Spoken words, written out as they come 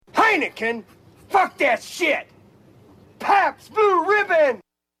Heineken? Fuck that shit! Pabst Blue Ribbon!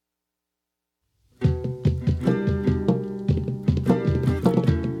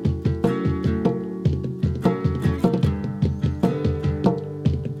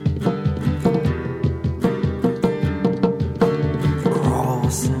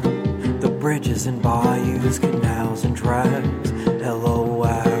 Crossing the bridges and bayous, canals and tracks. Hello,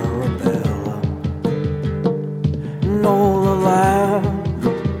 Arabella. Nola laughed.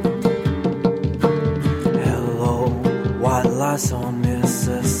 Hello, white lights on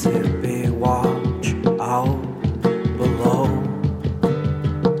Mississippi. Watch out below.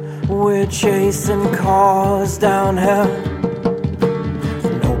 We're chasing cars down hell.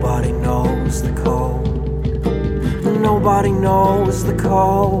 Nobody knows the code. Nobody knows the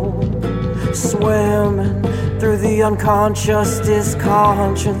code. Swimming through the unconscious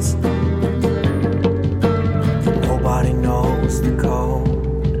disconscious. Nobody knows the code.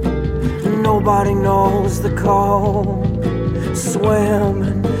 Nobody knows the code.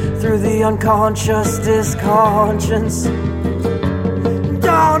 Swimming through the unconscious disconscious.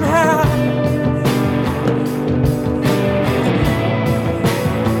 Down here.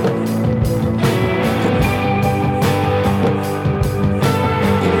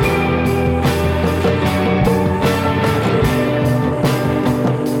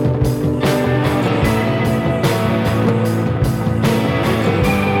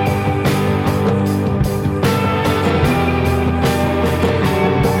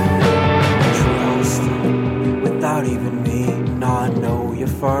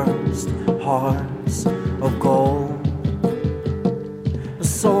 Hearts of gold,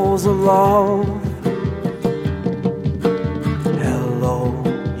 souls of love. Hello,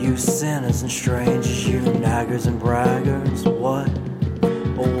 you sinners and strangers, you naggers and braggers. What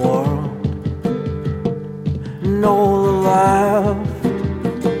a world. Nola laughed.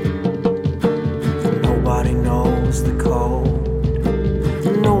 Nobody knows the code.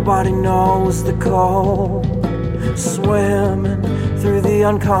 Nobody knows the code. Swimming through the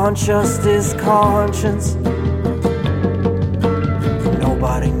unconscious disconscious.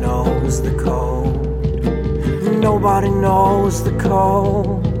 Nobody knows the code. Nobody knows the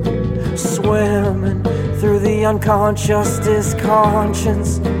code. Swimming through the unconscious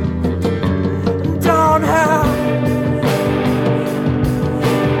disconscious. Don't have.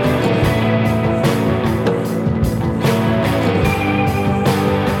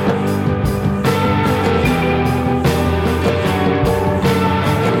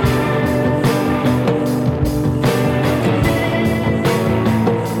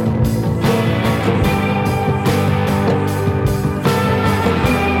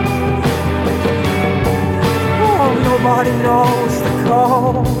 Nobody knows the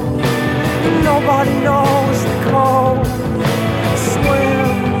code. Nobody knows the code. Swim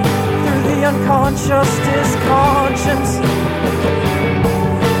through the unconscious disconscious.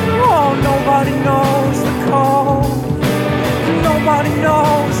 Oh, nobody knows the code. Nobody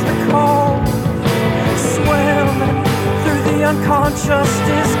knows the code. Swim through the unconscious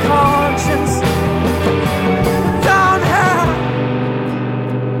disconscious. Down here.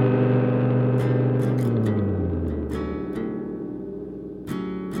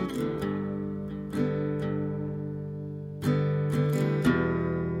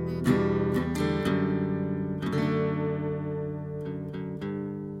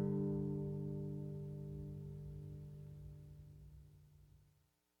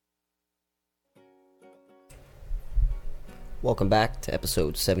 Welcome back to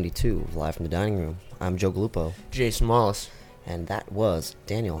episode 72 of Live from the Dining Room. I'm Joe Gallupo. Jason Wallace. And that was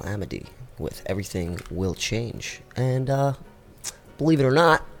Daniel Amity with Everything Will Change. And, believe it or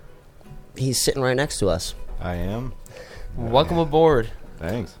not, he's sitting right next to us. I am. Welcome aboard.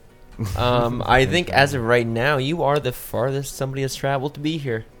 Thanks. I think as of right now, you are the farthest somebody has traveled to be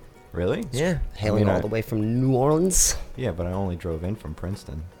here. Really? Yeah. Hailing all the way from New Orleans. Yeah, but I only drove in from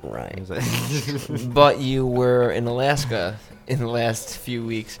Princeton. Right. But you were in Alaska in the last few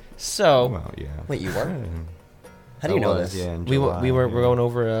weeks. So. Well, yeah. Wait, you were? How do you know this? Yeah, in July, we were yeah. going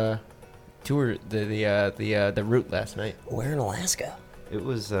over tour the route last night. Where in Alaska? It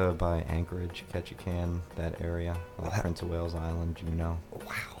was by Anchorage, Ketchikan, that area, like Prince of Wales Island, Juneau.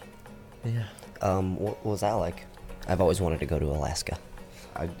 Wow. Yeah. What was that like? I've always wanted to go to Alaska.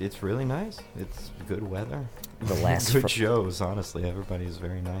 It's really nice. It's good weather. The last good shows, honestly. Everybody's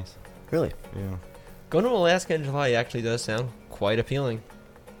very nice. Really? Yeah. Going to Alaska in July actually does sound quite appealing.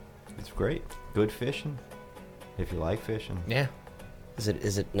 It's great. Good fishing. If you like fishing. Yeah.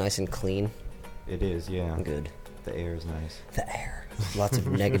 Is it nice and clean? It is, yeah. Good. The air is nice. The air. Lots of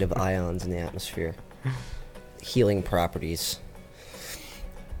negative ions in the atmosphere. Healing properties.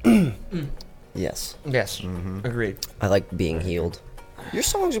 Yes. Yes, Mm-hmm. agreed. I like being healed. Your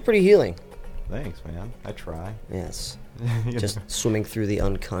songs are pretty healing. Thanks, man. I try. Yes. You Just know. swimming through the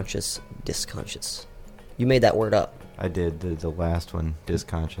unconscious, disconscious. You made that word up. I did the last one,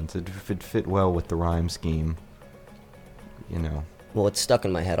 Disconscience. It fit well with the rhyme scheme. You know. Well, it's stuck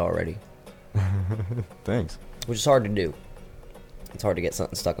in my head already, Thanks. which is hard to do. It's hard to get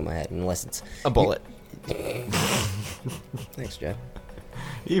something stuck in my head unless it's... A bullet. Thanks, Jeff.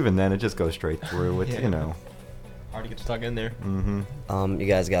 Even then, it just goes straight through. It's, Yeah. you know. Hard to get stuck in there. Mm-hmm. You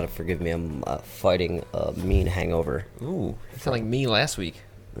guys gotta forgive me. I'm fighting a mean hangover. Ooh, you sound like me last week.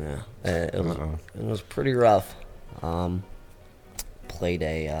 Yeah, Uh-oh. it was pretty rough. Played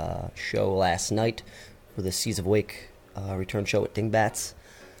a show last night for the Seas of Wake return show at Dingbats.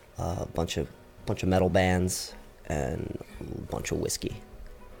 A bunch of metal bands and a bunch of whiskey,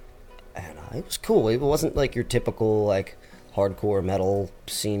 and it was cool. It wasn't like your typical like hardcore metal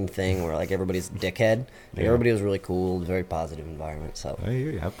scene thing where like everybody's a dickhead. Like, Yeah. everybody was really cool. Very positive environment. So I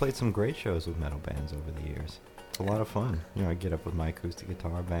hear you. I've played some great shows with metal bands over the years. It's a lot of fun. You know, I get up with my acoustic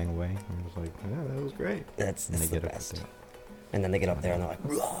guitar, bang away, and I was like, yeah, that was great. that's And they the get up best. there. And then they get up there and they're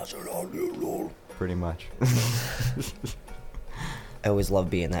like, Pretty much. I always love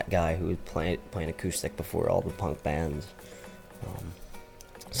being that guy who would playing acoustic before all the punk bands.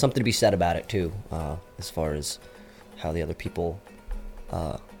 Something to be said about it too, as far as how the other people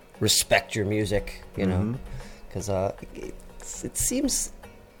respect your music, you know, because it seems,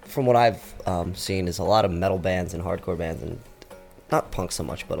 from what I've seen, is a lot of metal bands and hardcore bands, and not punk so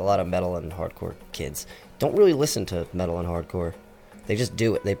much, but a lot of metal and hardcore kids don't really listen to metal and hardcore. They just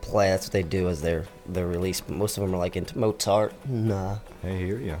do it. They play. That's what they do as their release. But most of them are like into Mozart, and, I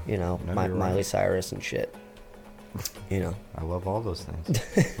hear you. you know, No, you're Miley right. Cyrus and shit. You know. I love all those things.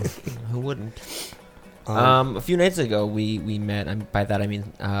 Who wouldn't? A few nights ago, we met. By that I mean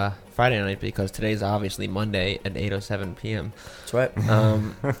Friday night, because today's obviously Monday at 8:07 p.m. That's right.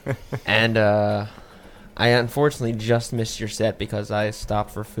 And I unfortunately just missed your set because I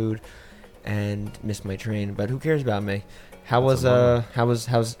stopped for food and missed my train. But who cares about me? How's the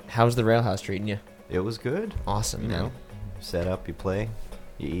Railhouse treating you? It was good. Awesome, You man. know, set up, you play,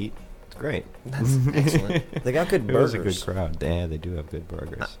 you eat. It's great. That's excellent. They got good It was burgers. a good crowd. Yeah, they do have good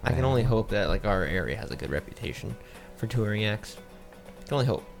burgers. I can only hope that like our area has a good reputation for touring acts. I can only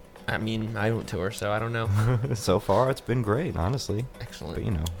hope. I mean, I don't tour, so I don't know. So far, it's been great, honestly. Excellent. But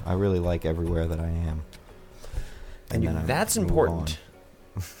you know, I really like everywhere that I am. And then I That's move important.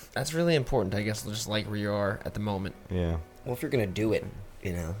 That's really important, I guess, just like where you are at the moment. on. Yeah, Well, if you're gonna do it,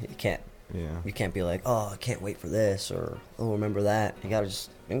 you know, you yeah. can't be like, oh, I can't wait for this, or oh, remember that. You gotta just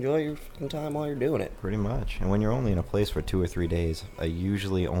enjoy your fucking time while you're doing it. Pretty much. And when you're only in a place for 2 or 3 days, I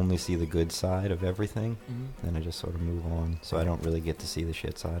usually only see the good side of everything, then I just sort of move on. So I don't really get to see the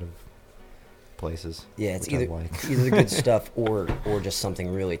shit side of places. Yeah, it's which I either like. either the good stuff or just something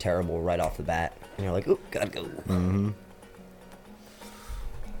really terrible right off the bat, and you're like, oh, gotta go. Mm-hmm.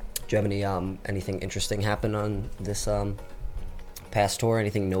 Do you have any anything interesting happen on this past tour?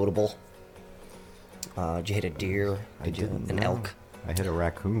 Anything notable? Did you hit a deer? Did you an know. elk? I hit a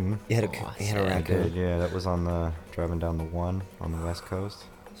raccoon. You hit a Oh, you hit a sad. I raccoon. did, yeah. That was on the driving down the 1 on the west coast.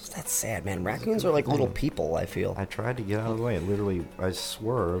 That's sad, man. Raccoons are like little people. I feel. I tried to get out of the way. It literally, I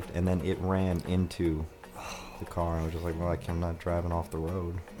swerved and then it ran into the car. And I was just like, well, I'm not driving off the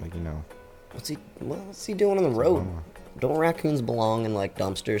road. Like, you know. What's he doing on the road? bummer. Don't raccoons belong in like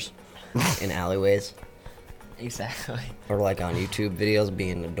dumpsters, in alleyways, Exactly. or like on YouTube videos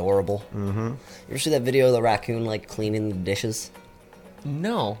being adorable? Mm-hmm. You ever see that video of the raccoon like cleaning the dishes?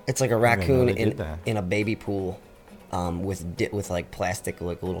 No. It's like a know raccoon they did that. in a baby pool, with like plastic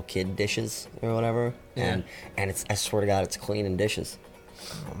like little kid dishes or whatever. Yeah. And it's, I swear to God, it's cleaning dishes.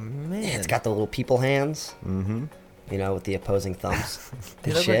 Oh, man. It's got the little people hands, Mm-hmm. you know, with the opposing thumbs.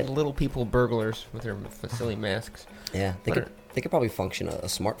 They and look shit. like little people burglars with their silly masks. Yeah, they What could probably function a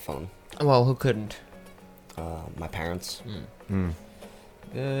smartphone. Well, who couldn't? My parents. Mm.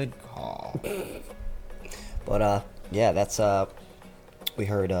 Good call. But yeah, that's we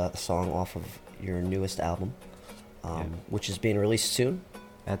heard a song off of your newest album, Yeah. which is being released soon,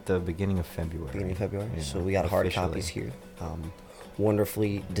 At the beginning of February. beginning of February. Yeah, So we got hard officially. copies here.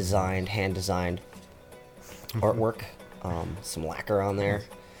 Wonderfully designed, hand designed artwork. Some lacquer on there,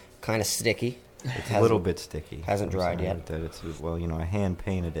 kind of sticky. It It's a hasn't- little bit sticky. hasn't I'm dried sorry yet. That it's, well, you know, I hand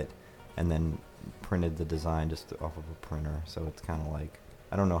painted it and then printed the design just off of a printer. So it's kind of like,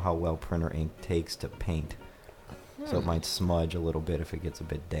 I don't know how well printer ink takes to paint. So it might smudge a little bit if it gets a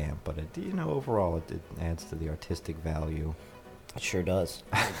bit damp, but it, you know, overall it adds to the artistic value. It sure does.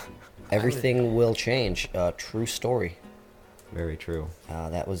 Everything will change. True story. Very true.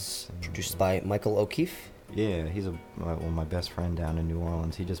 That was produced by Michael O'Keefe. Yeah, he's my best friend down in New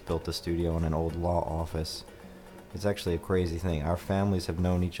Orleans. He just built a studio in an old law office. It's actually a crazy thing. Our families have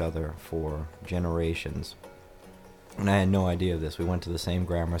known each other for generations. And I had no idea of this. We went to the same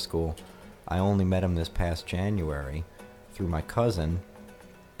grammar school. I only met him this past January through my cousin,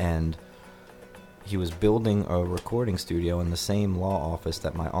 and he was building a recording studio in the same law office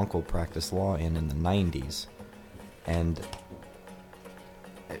that my uncle practiced law in the 90s. And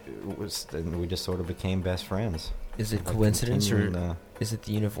and we just sort of became best friends. Is it Like coincidence, or continuing is it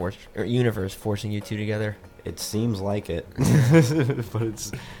the universe forcing you two together? It seems like it,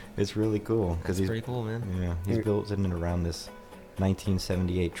 but it's really cool That's he's pretty cool, man. Yeah, he's built in and around this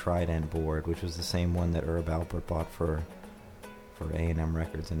 1978 Trident board, which was the same one that Herb Alpert bought for A&M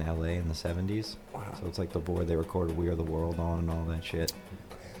Records in L.A. in the 70s. Wow. So it's like the board they recorded "We Are the World" on and all that shit.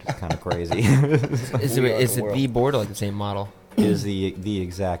 It's kind of crazy. Is We Are it the World. the board or like the same model? It is the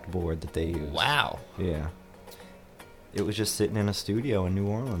exact board that they use. Wow. Yeah. It was just sitting in a studio in New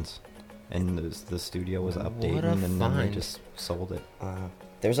Orleans, and the studio was What a updating, and then they find. just sold it.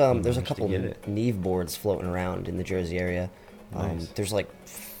 There's a managed to couple get it. Neve boards floating around in the Jersey area. Nice. There's like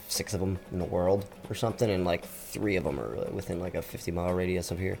 6 of them in the world or something, and like 3 of them are within like a 50-mile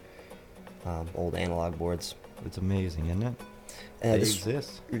radius of here. Old analog boards. It's amazing, isn't it? They This,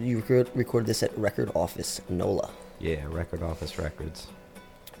 exist. you recorded this at Record Office NOLA. Yeah, Record Office Records.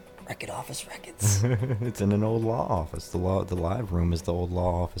 Record Office Records. It's in an old law office. The live room is the old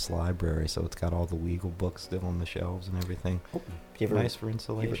law office library, so it's got all the legal books still on the shelves and everything. You ever, Nice for you ever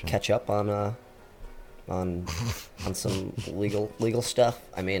insulation. catch up on some legal stuff?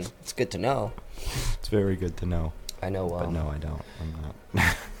 I mean, it's good to know. It's very good to know. I know. But no, I don't. I'm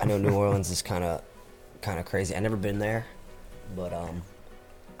not. I know New Orleans is kind of crazy. I've never been there, but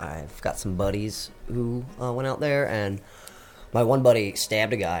I've got some buddies who went out there, and my one buddy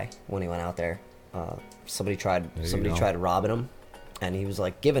stabbed a guy when he went out there. Somebody tried robbing him, and he was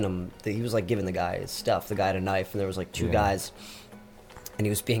like giving the guy his stuff. The guy had a knife, and there was like 2 Yeah. guys, and he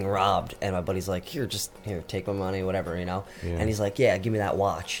was being robbed. And my buddy's like, here, take my money, whatever, Yeah. And he's like, yeah, give me that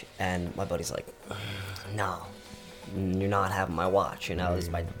watch. And my buddy's like, no, you're not having my watch. This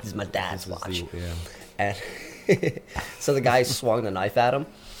is my dad's watch. And so the guy swung the knife at him,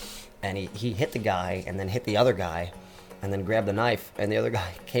 and he hit the guy, and then hit the other guy, and then grabbed the knife, and the other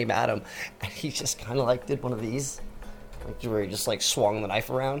guy came at him, and he just kind of like did one of these, like, where he just like swung the knife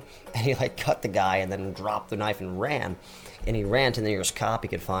around, and he like cut the guy, and then dropped the knife and ran, and he ran to the nearest cop he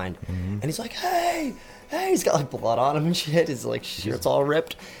could find, and he's like, hey, he's got like blood on him and shit, his like shirt's all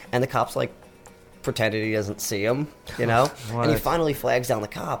ripped, and the cop's like pretended he doesn't see him, and he What? finally flags down the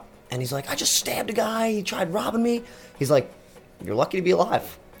cop. And he's like, I just stabbed a guy. He tried robbing me. He's like, you're lucky to be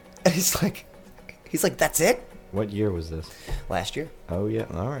alive. And he's like, that's it? What year was this? Last year. Oh yeah.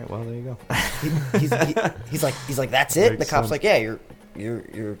 All right. Well, there you go. He's like, that's it? Makes The cop's sense. like, yeah,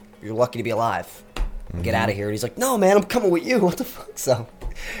 you're lucky to be alive. Get out of here. And he's like, no, man, I'm coming with you. What the fuck? So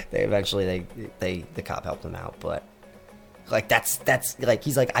they eventually the cop helped him out, but like that's like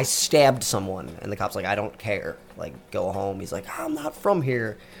he's like, I stabbed someone, and the cop's like, I don't care. Like, go home. He's like, I'm not from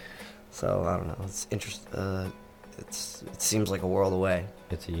here. So I don't know. It's interesting. It seems like a world away.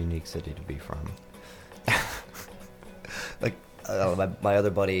 It's a unique city to be from. Like my other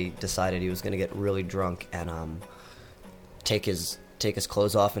buddy decided he was gonna get really drunk and take his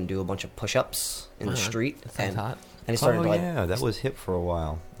clothes off and do a bunch of push-ups in the street. That sounds hot. And he started Oh like, yeah, that was hip for a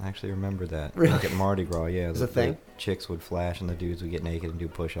while. I actually remember that. Really? Like at Mardi Gras, yeah. Was it a thing? Chicks would flash and the dudes would get naked and do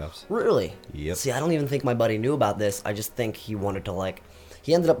push-ups. really? Yep. See, I don't even think my buddy knew about this. I just think he wanted to like.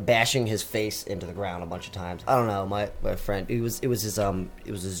 He ended up bashing his face into the ground a bunch of times. I don't know. My friend. It was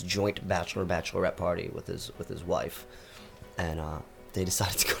his joint bachelorette party with his wife, and they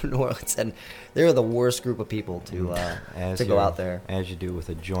decided to go to New Orleans, and they were the worst group of people to go out there. As you do with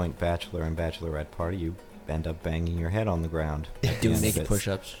a joint bachelor and bachelorette party, you end up banging your head on the ground. at the Doing end of naked it.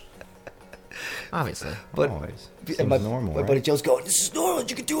 push-ups. Obviously. But- Always. And Seems my normal, my right? buddy Joe's going, this is New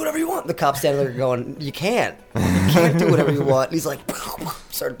you can do whatever you want. The cop's standing there going, you can't do whatever you want. And he's like,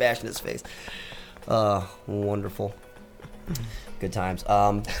 started bashing his face. Wonderful, good times.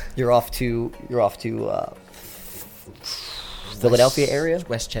 You're off to Philadelphia area,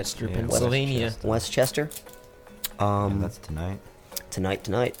 Westchester, Yeah, Pennsylvania. Westchester. Westchester. Yeah, that's tonight,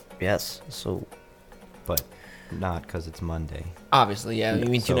 Tonight. Yes. So but not because it's Monday. Obviously, yeah. You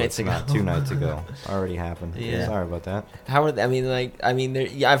mean So 2 nights it's ago? not 2 nights ago. Already happened. Yeah. Sorry about that. How are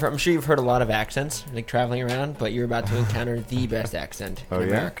I'm sure you've heard a lot of accents, like traveling around, but you're about to encounter the best accent in Oh, yeah?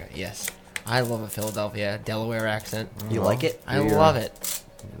 America. Yes. I love a Philadelphia, Delaware accent. you like it? I Yeah. love it.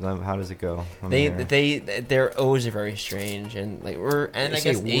 How does it go? Let me hear. Their O's are very strange, and like I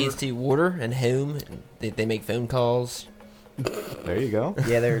say guess A's to water and home. And they make phone calls. There you go.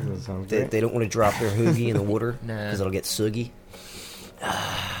 Yeah, That sounds great. they don't want to drop their hoagie in the water Nah. because it'll get soggy.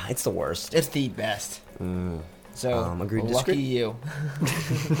 It's the worst. It's the best. So agreed to lucky disagree. you.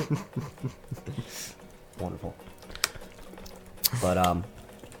 Wonderful. But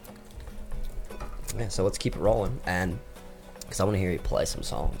yeah. So let's keep it rolling, and because I want to hear you play some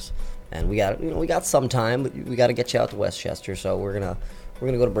songs, and we got some time, but we got to get you out to Westchester. So we're gonna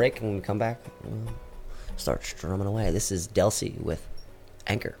go to break, and when we come back, start strumming away. This is Delcy with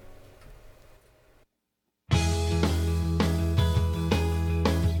Anchor.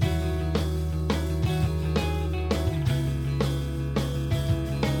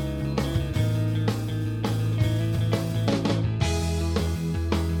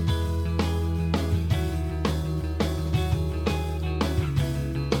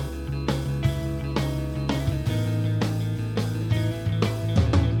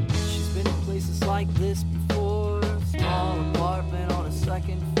 She's been in places like this before. Small apartment on a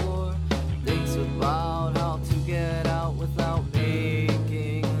second floor. Thinks about how to get out without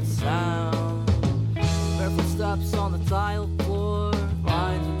making a sound. Barefoot steps on the tile floor.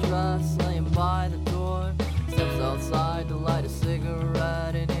 Finds her dress laying by the door. Steps outside to light a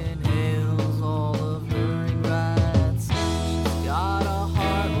cigarette and inhales all of her regrets. She's got a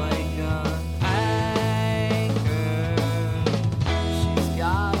heart like an anchor. She's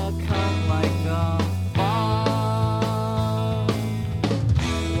got a cut like a bomb.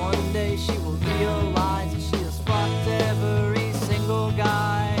 One day she will realize that she has fucked every single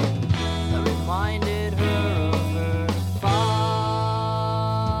guy that reminded her of her father.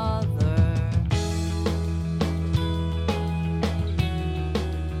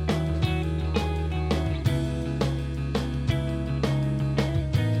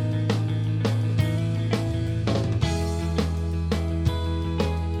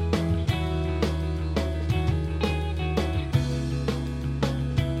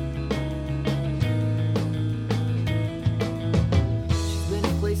 She's been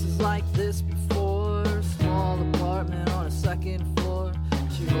in places like this before. Small apartment on a second floor.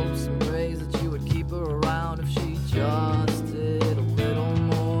 She hopes and prays that you would keep her around if she just did a little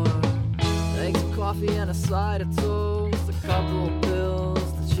more. Eggs and coffee and a side of toast. A couple of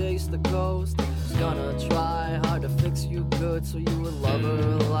pills to chase the ghost. She's gonna try hard to fix you good so you would love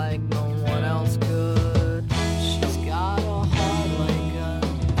her like no one else could. She's got a heart like an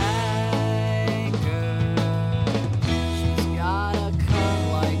anchor. She's got a cut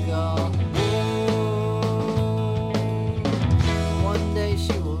like a wound. One day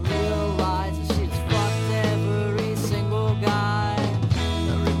she will realize that she's fucked every single guy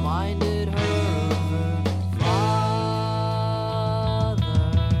that reminded her of her father.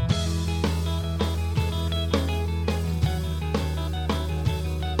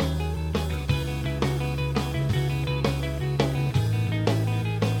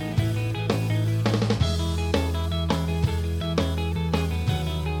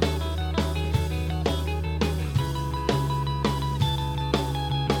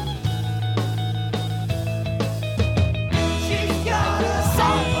 She's got a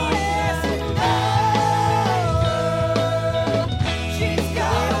sadness and anger. She's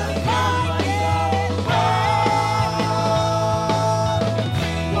got a pocket bomb.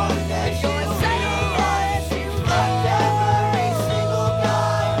 One day she'll realize she's fucked every single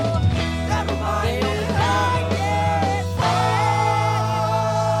guy that reminded her of her father.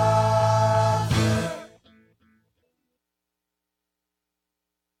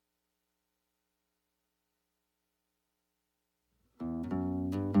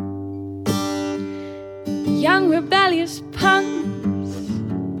 Young rebellious punks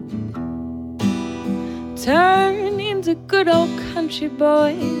turn into good old country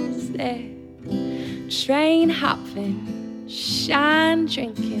boys. They're train hopping, shine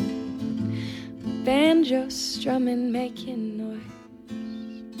drinking, banjo strumming, making noise,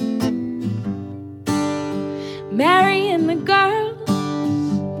 marrying the girls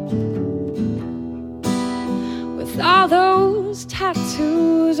with all those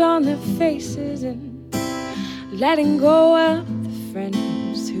tattoos on their faces and letting go of the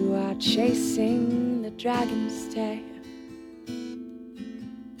friends who are chasing the dragon's tail.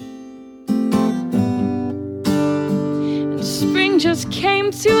 And spring just came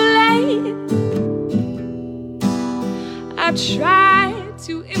too late. I tried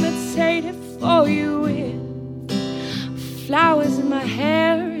to imitate it for you with flowers in my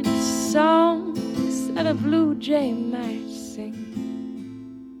hair and songs that a blue jay might sing.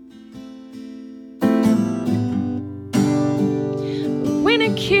 When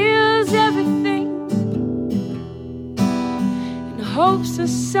it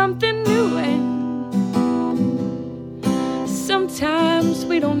us something new, and sometimes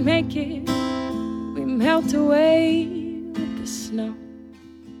we don't make it. We melt away with the snow.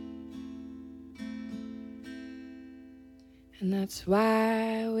 And that's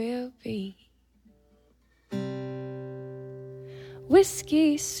why we'll be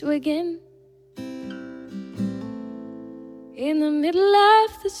whiskey swigging in the middle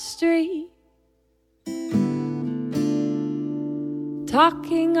of the street,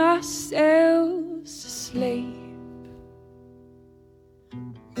 talking ourselves to sleep.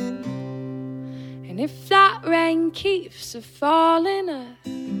 And if that rain keeps a falling, a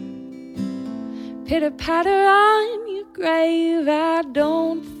pitter-patter on your grave, I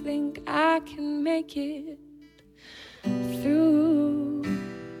don't think I can make it through.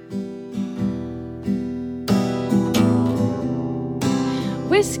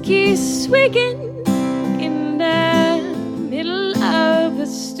 Whiskey swigging in the middle of the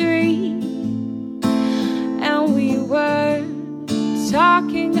street, and we were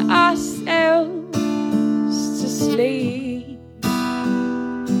talking ourselves to sleep.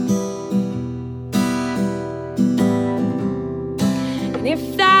 And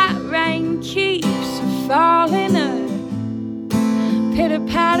if that rain keeps falling, a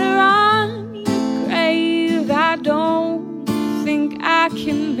pitter-patter on your grave, I don't think I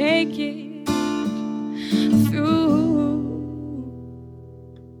can make it through.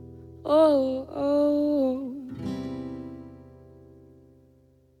 Oh, oh.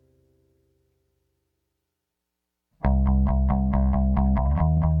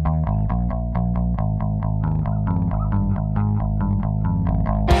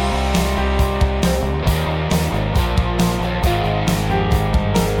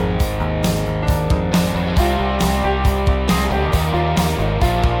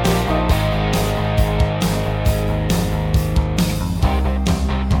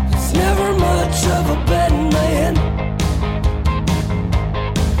 Of a betting man,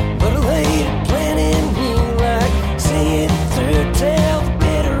 but I laid a plan in here, like see it through till the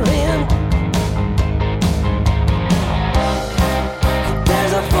bitter end.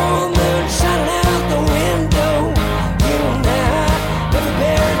 There's a full moon shining out the window. You and I never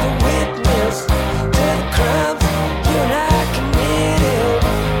bear the witness to the crimes you and I committed.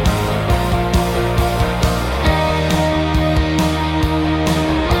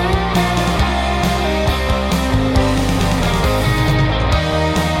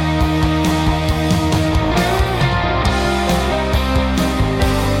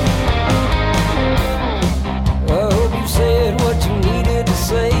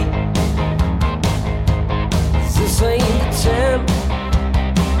 This ain't the time,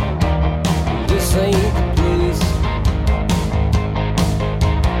 this ain't the place.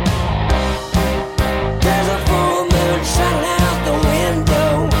 There's a full moon shining out the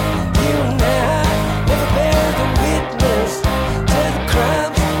window. You and I never bear the witness to the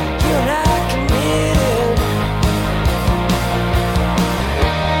crimes you and I committed.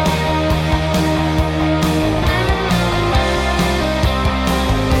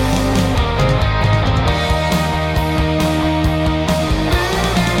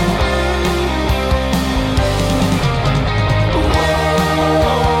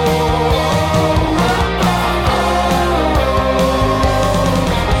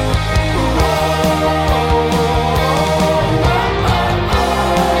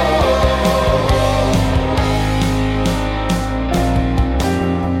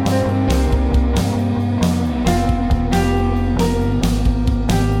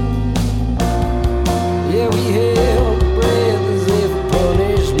 Yeah, we held our breath as if a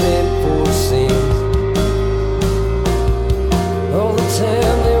punishment for sins. All the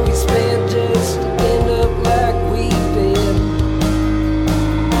time that we spent just to end up like we've been.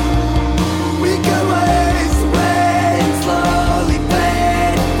 We got ways away and slowly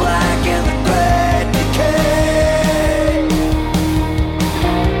fade black in the great decay.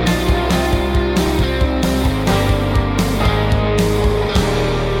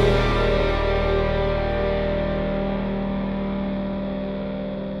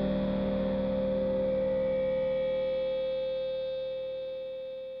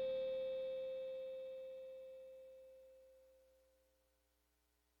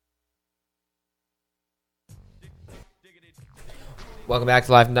 Welcome back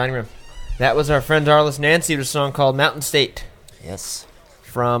to Live from Dining Room. That was our friend Arliss Nancy with a song called Mountain State Yes.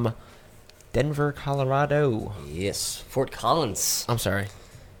 from Denver, Colorado. Yes. Fort Collins. I'm sorry.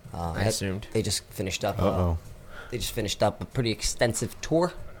 I assumed. They just finished up. Uh-oh. They just finished up a pretty extensive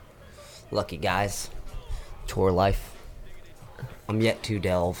tour. Lucky guys. Tour life. I'm yet to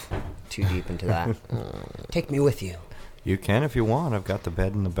delve too deep into that. Take me with you. You can if you want. I've got the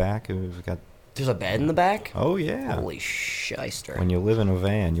bed in the back. We've got. There's a bed in the back? Oh yeah. Holy shyster. When you live in a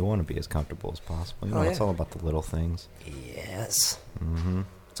van, you want to be as comfortable as possible. You know, it's yeah. all about the little things. Yes. Mm-hmm.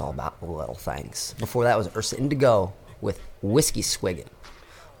 It's all about the little things. Before that was Ursa Indigo with Whiskey Swiggin'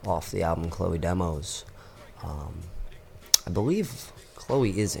 off the album Chloe Demos. I believe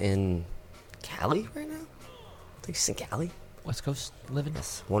Chloe is in Cali right now? I think she's in Cali. West Coast living.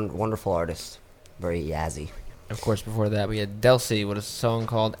 Yes. Wonderful artist. Very yazzy. Of course, before that, we had Delcy with a song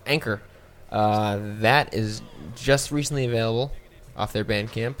called Anchor. That is just recently available off their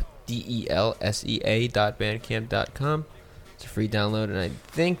Bandcamp, DELSEA.bandcamp.com. It's a free download, and I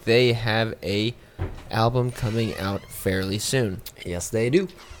think they have a album coming out fairly soon. Yes, they do.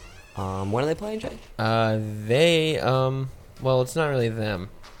 When are they playing, Jay? Well, it's not really them,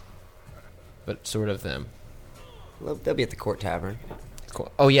 but sort of them. They'll be at the Court Tavern.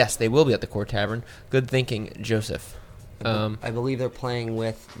 Cool. Oh, yes, they will be at the Court Tavern. Good thinking, Joseph. I believe they're playing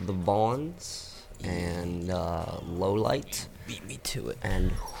with the Vaughns and Lowlight. Beat me to it.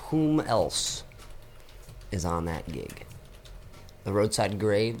 And whom else is on that gig? The Roadside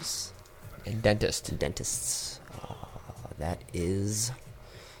Graves. And Dentist. Dentists. That is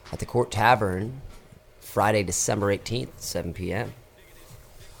at the Court Tavern, Friday, December 18th, 7 p.m.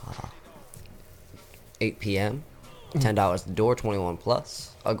 8 p.m. $10 the door, 21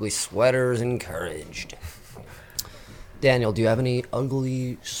 plus. Ugly sweaters encouraged. Daniel, do you have any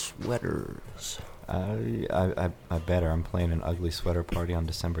ugly sweaters? I better. I'm playing an ugly sweater party on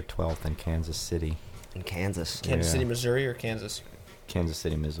December 12th in Kansas City. In Kansas. Kansas City, Missouri, or Kansas? Kansas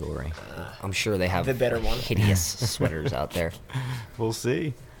City, Missouri. I'm sure they have the better one. Hideous sweaters out there. We'll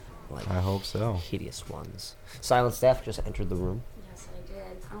see. Like I hope so. Hideous ones. Silent Staff just entered the room. Yes, I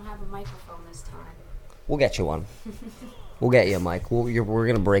did. I don't have a microphone this time. We'll get you one. We'll get you a mic. We're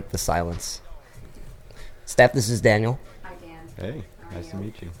going to break the silence. Steph, this is Daniel. Hi, Dan. Hey, nice to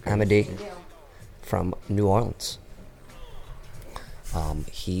meet you. Amity How are you? from New Orleans.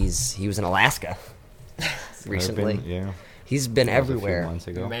 He was in Alaska recently. Yeah. He's been That was a few everywhere. months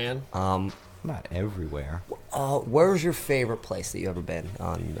ago. Man. Not everywhere. Where's your favorite place that you ever been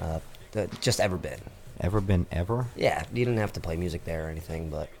on? Just ever been? Ever been ever? Yeah, you didn't have to play music there or anything,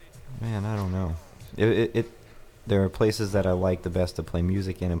 but Man, I don't know. There are places that I like the best to play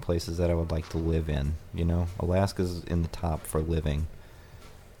music in and places that I would like to live in, you know? Alaska's in the top for living.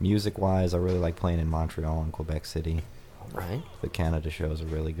 Music-wise, I really like playing in Montreal and Quebec City. right. The Canada shows are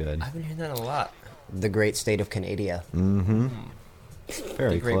really good. I've been hearing that a lot. The great state of Canada. Mm-hmm.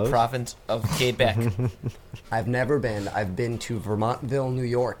 Very The great close. province of Quebec. I've never been. I've been to Vermontville, New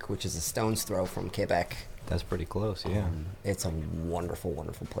York, which is a stone's throw from Quebec. That's pretty close, yeah. It's a wonderful,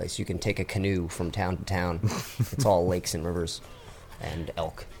 wonderful place. You can take a canoe from town to town. It's all lakes and rivers and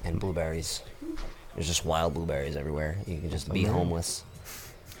elk and blueberries. There's just wild blueberries everywhere. You can just be homeless.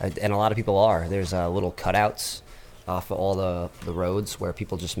 And a lot of people are. There's little cutouts off of all the roads where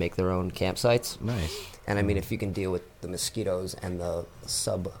people just make their own campsites. Nice. And I mean, if you can deal with the mosquitoes and the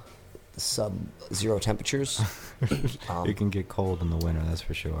sub-zero temperatures, It can get cold in the winter, that's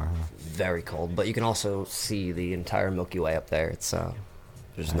for sure. Huh? very cold. But you can also see the entire Milky Way up there. It's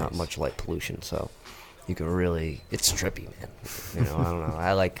there's not Nice. much light pollution, so you can really. It's trippy, man. You know, I don't know.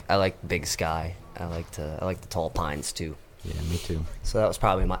 I like big sky. I like the tall pines too. Yeah, me too. So that's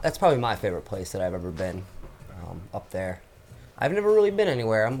probably my favorite place that I've ever been, up there. I've never really been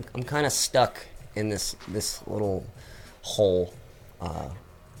anywhere. I'm kind of stuck in this little hole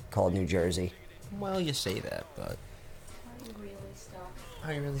called New Jersey. Well, you say that, but Are you really stuck?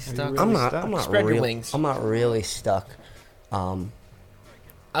 are you really you stuck? really I'm not Spread your real- wings. I'm not really stuck.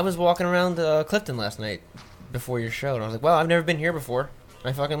 I was walking around Clifton last night before your show, and I was like, "Well, I've never been here before.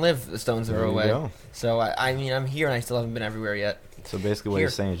 I fucking live a stone's throw There you away." go. So I mean, I'm here, and I still haven't been everywhere yet. So basically what Here.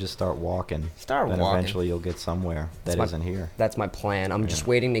 you're saying is just start walking. Start then walking. eventually you'll get somewhere that my- isn't here. That's my plan. I'm just Yeah.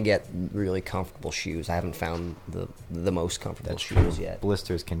 waiting to get really comfortable shoes. I haven't found the most comfortable That's shoes true. yet.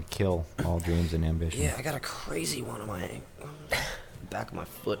 Blisters can kill all dreams and ambition. Yeah, I got a crazy one on my back of my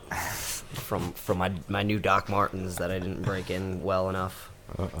foot from my new Doc Martens that I didn't break in well enough.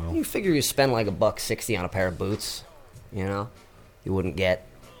 Uh-oh. You figure you spend like $160 on a pair of boots, you know, you wouldn't get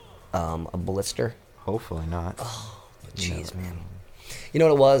a blister. Hopefully not. Jeez, man. You know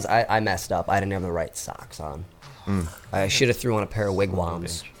what it was? I messed up. I didn't have the right socks on. I should have threw on a pair of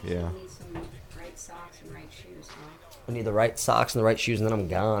wigwams. Yeah. You need some right socks and right shoes, huh? I need the right socks and the right shoes, and then I'm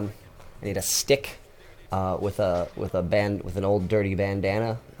gone. I need a stick with an old dirty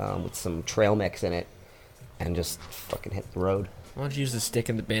bandana with some trail mix in it, and just fucking hit the road. Why don't you use the stick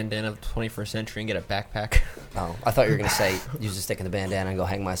and the bandana of the 21st century and get a backpack? Oh, I thought you were gonna say use a stick in the bandana and go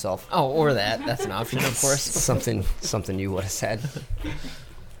hang myself. Oh, or that. That's an option, of course. something you would have said.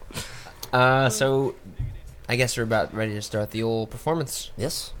 So, I guess we're about ready to start the old performance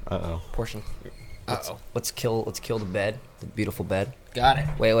Yes. Uh-oh. portion. Uh-oh. Let's kill the bed, the beautiful bed. Got it.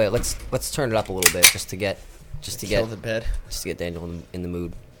 Wait. Let's turn it up a little bit just to get Kill the bed. Daniel in the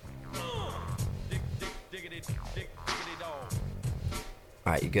mood.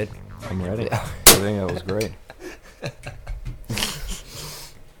 All right, you good? I'm ready. Yeah. I think that was great.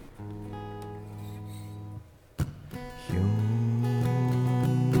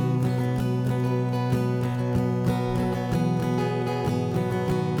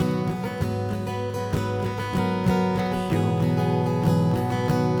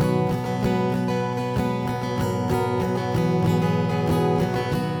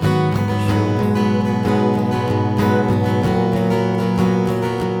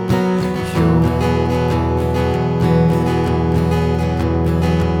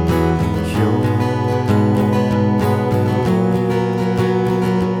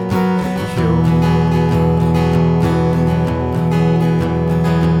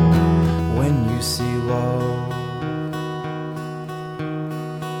 When you see love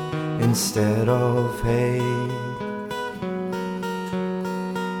instead of hate,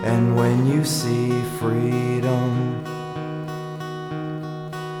 and when you see freedom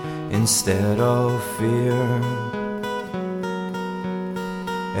instead of fear,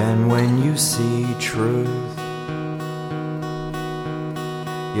 and when you see truth,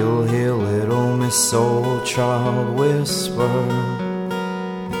 you'll hear little Miss Soul Child whisper,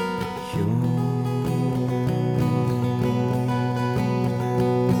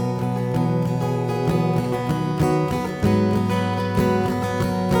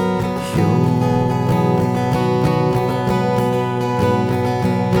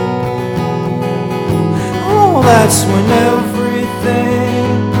 oh, that's when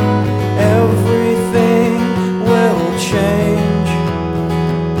everything will change.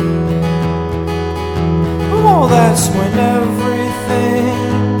 Oh, that's when everything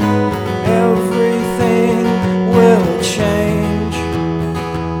will change.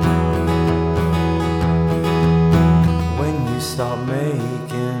 When you stop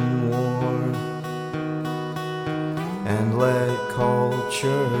making war and let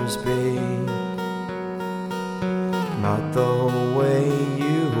cultures be, not the way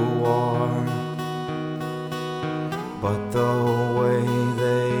you are, but the way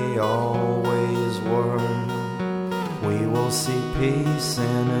they always were. We will see peace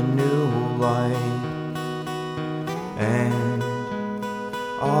in a new light, and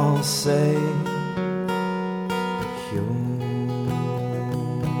I'll say,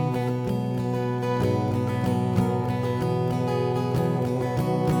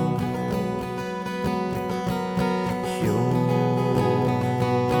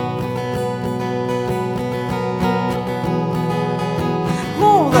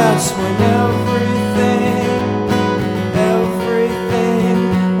 oh, that's when everything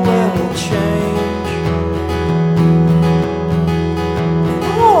will change.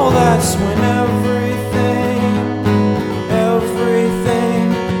 Oh, that's when everything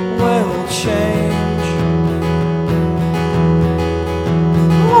will change.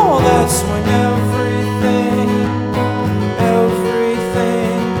 Oh, that's when everything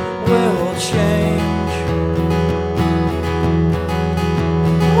will change.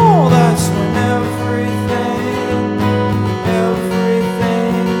 Oh, that's when everything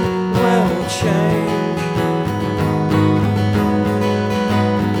will change.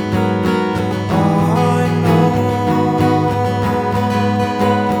 I know.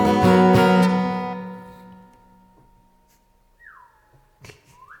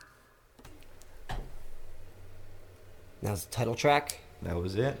 Now's the title track. That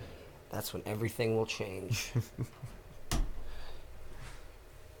was it. That's when everything will change.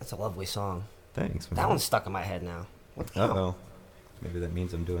 That's a lovely song. Thanks, man. That one's stuck in my head now. What the hell? Uh-oh. Maybe that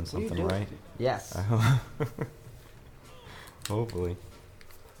means I'm doing What are you something doing? right. Yes. Hopefully.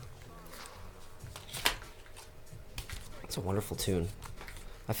 It's a wonderful tune.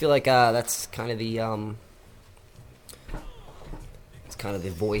 I feel like that's kind of the it's kind of the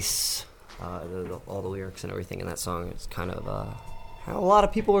voice, all the lyrics and everything in that song. It's kind of how a lot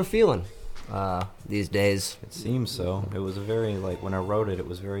of people are feeling these days. It seems so. It was a very, like, when I wrote it, it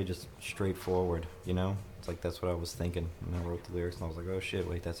was very just straightforward, you know? It's like, that's what I was thinking when I wrote the lyrics, and I was like, oh shit,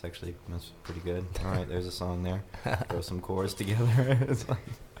 wait, that's pretty good. Alright, there's a song there. Throw some chords together. It's like,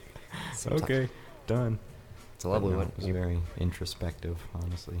 okay, done. It's a lovely But no, one. It was very introspective,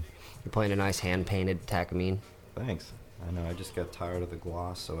 honestly. You're playing a nice hand-painted Takamine. Thanks. I know. I just got tired of the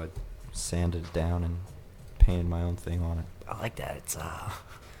gloss, so I sanded it down and painted my own thing on it. I like that. It's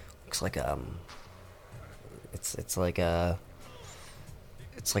looks like it's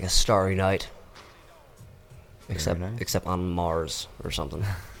like a starry night. Very nice. Except on Mars or something.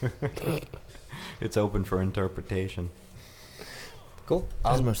 It's open for interpretation. Cool.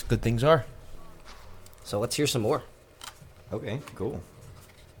 As most good things are. So let's hear some more. Okay, cool.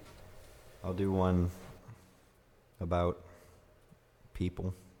 I'll do one about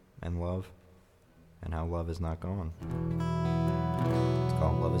people and love and how love is not gone. It's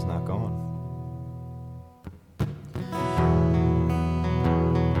called Love Is Not Gone.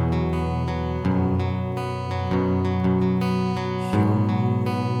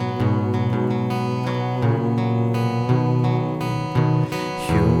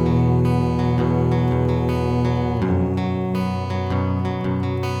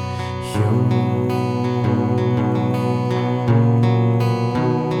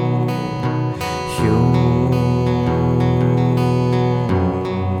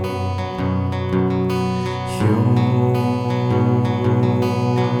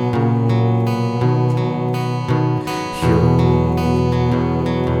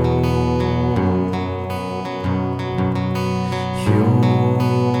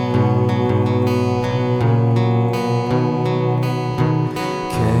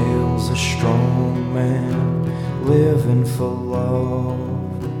 Kale's a strong man, living for love,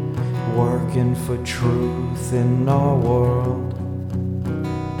 working for truth in our world.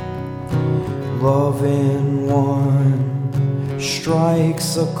 Love in one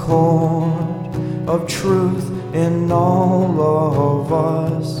strikes a chord of truth in all of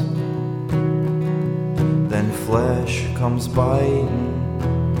us. Then flesh comes biting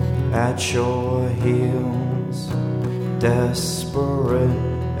at your heels, desperate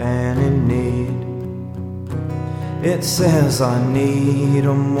and in need. It says I need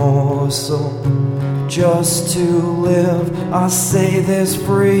a morsel just to live. I say there's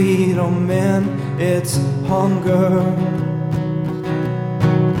freedom in its hunger.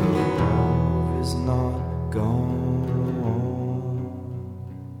 Love is not gone.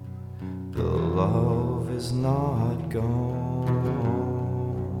 The love is not gone.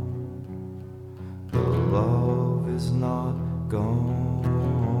 The love is not gone.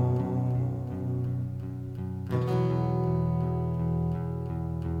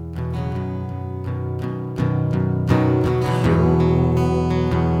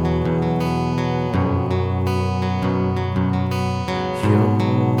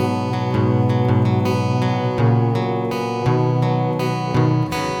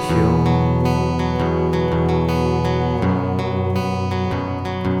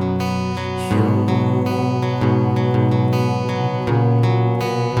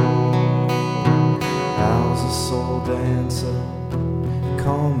 How's a soul dancer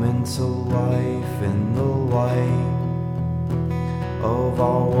coming to life in the light of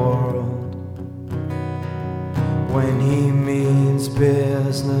our world? When he means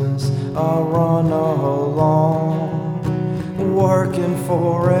business, I run along, working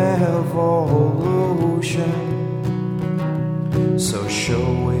for evolution. So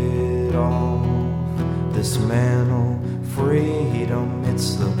show it off, dismantle freedom.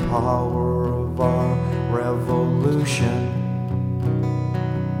 It's the power of our revolution.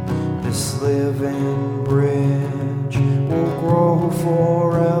 This living bridge will grow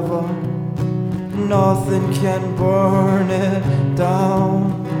forever. Nothing can burn it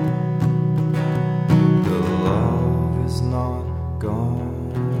down. The love is not gone.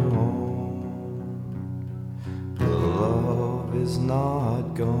 The love is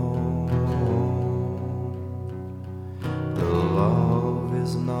not gone. The love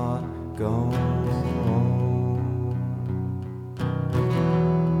is not gone.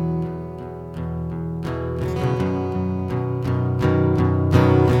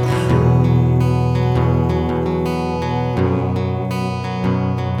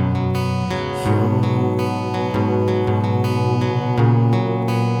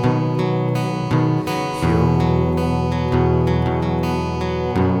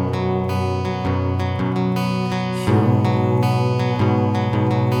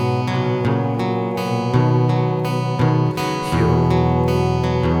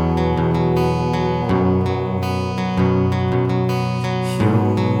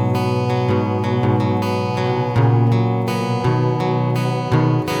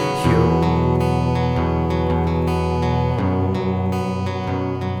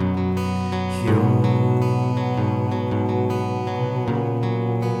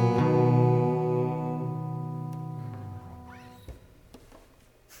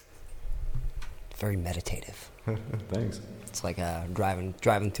 very meditative. Thanks. It's like driving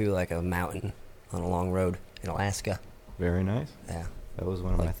through like a mountain on a long road in Alaska. Very nice. Yeah. That was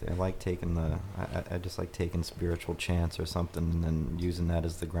one of my. I like taking I just like taking spiritual chants or something, and then using that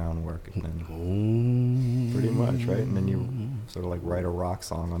as the groundwork, and then pretty much, right? And then you sort of like write a rock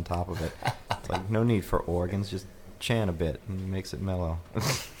song on top of it. It's like no need for organs, just chant a bit, and it makes it mellow.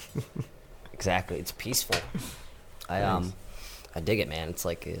 Exactly. It's peaceful. I dig it, man. It's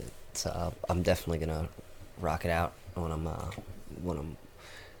like I'm definitely gonna rock it out when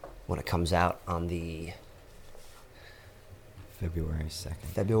it comes out on the February 2nd.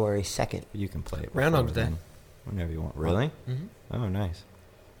 February 2nd. You can play it. Groundhog's before Day. then, whenever you want. Really? Mm-hmm. Oh, nice.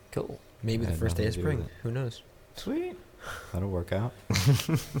 Cool. Maybe I the had first day of nothing to do spring. with it. Who knows? Sweet. That'll work out.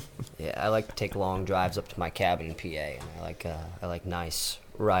 Yeah, I like to take long drives up to my cabin in PA, and I like nice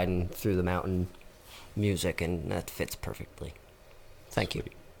riding through the mountain music, and that fits perfectly. Thank you.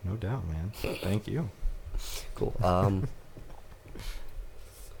 No doubt, man. Thank you. Cool.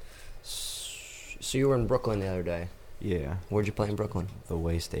 So you were in Brooklyn the other day. Yeah. Where'd you play in Brooklyn? The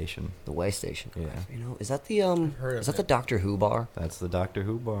Way Station. The Way Station. Yeah. You know, is that the heard of is that it. the Doctor Who bar? That's the Doctor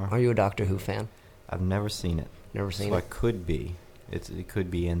Who bar. Are you a Doctor Who fan? I've never seen it. Never seen So I it. could be. It could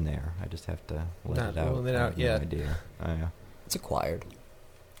be in there. I just have to let Not it out. rolling it I out have no yet. idea. Oh, yeah. It's acquired.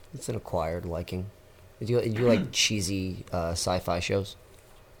 It's an acquired liking. Do you like cheesy sci-fi shows?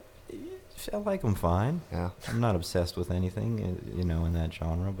 I like them fine. Yeah. I'm not obsessed with anything, in that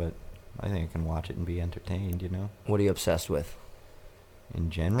genre, but I think I can watch it and be entertained, What are you obsessed with? in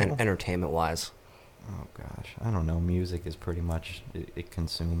general. And entertainment-wise? Oh, gosh. I don't know. Music is pretty much, it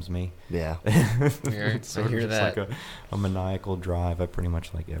consumes me. Yeah. It's I hear just that. like a maniacal drive. I pretty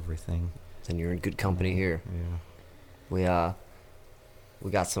much like everything. Then you're in good company here. Yeah.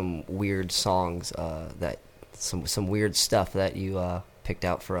 We got some weird songs that some weird stuff that you picked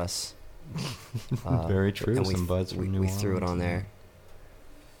out for us. Very true. And Some buds from New we threw it Orleans on and- there.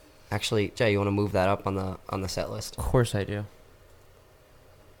 Actually, Jay, you want to move that up on the set list? Of course I do.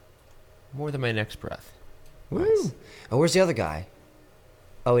 More than my next breath. Nice. Oh, where's the other guy?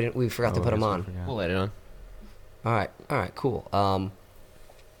 Oh, we forgot to Oh, put I him guess I on. forgot. We'll let it on. All right, cool.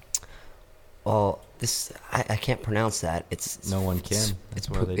 Well, this I can't pronounce that. It's No one can. That's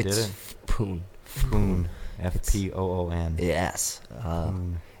why they did it's it. Poon. Poon. F-P-O-O-N. Yes.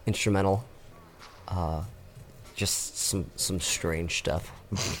 Poon. Instrumental. Just some strange stuff,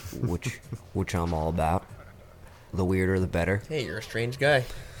 which I'm all about. The weirder, the better. Hey, you're a strange guy.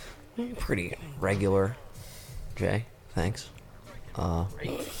 Pretty regular, Jay. Thanks.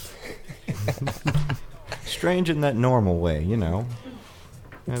 Strange in that normal way,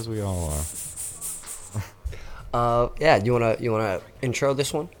 as we all are. Yeah. You wanna intro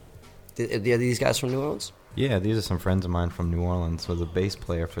this one? Are these guys from New Orleans? Yeah, these are some friends of mine from New Orleans. So the bass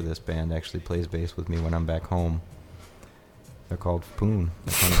player for this band actually plays bass with me when I'm back home. They're called Poon.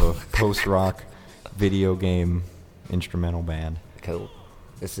 They're kind of a post-rock video game instrumental band. Cool.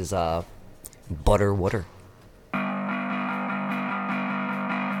 This is Butter Water.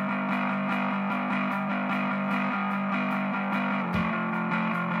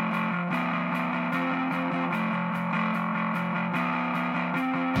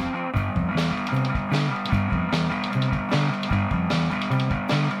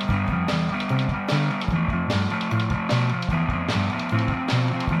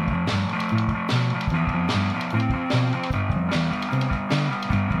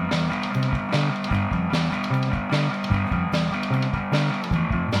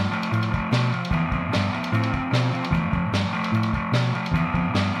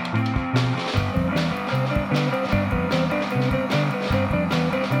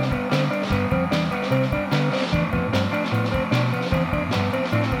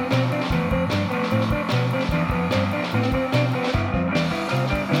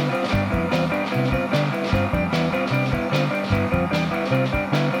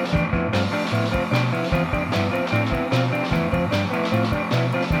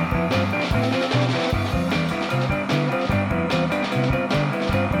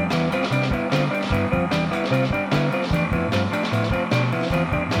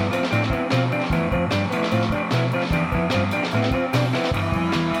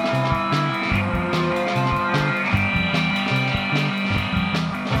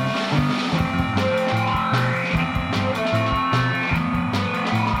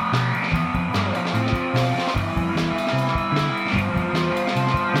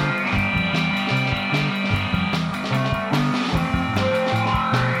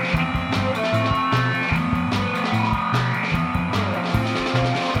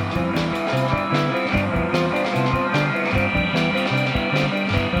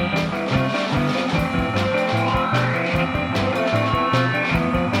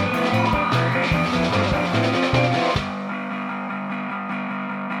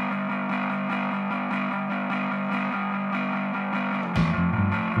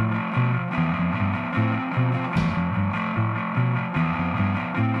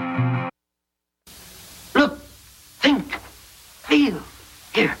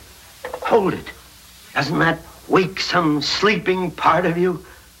 hold it. Doesn't that wake some sleeping part of you?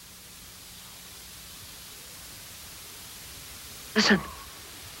 Listen.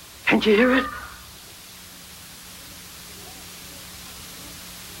 Can't you hear it?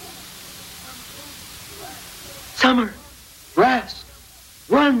 Summer, grass,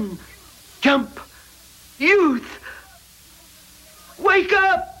 run, jump, youth. Wake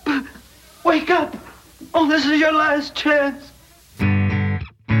up! Wake up! Oh, this is your last chance.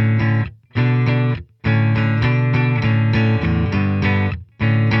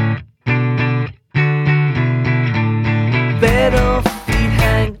 Little feet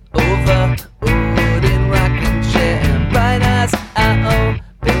hang over wooden rocking chair, and bright eyes are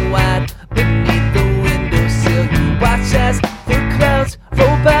open wide beneath the windowsill. You watch as the clouds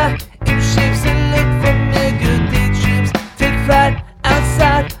roll by in shapes that look familiar. Daydreams take flight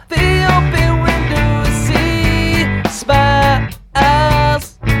outside the open window. See smiles.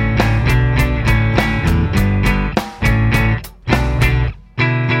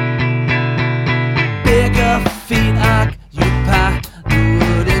 Bigger feet occupy the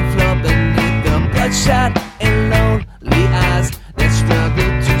wooden floor beneath the bloodshot and lonely eyes that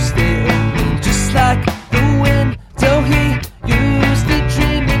struggle to stay open. Just like the window, he used to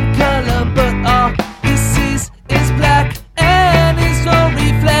dream in color, but all he sees is black and his own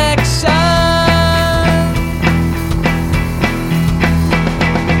reflection.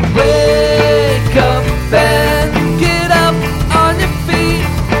 Wake up and get up on your feet.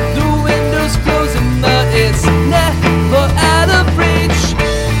 The window's closing, but it's never out of reach.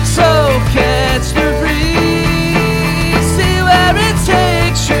 So catch the breeze, see where it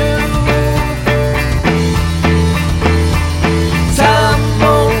takes you. Time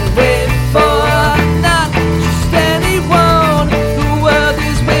won't wait for not just anyone. The world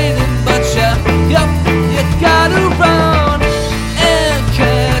is waiting, but you gotta run and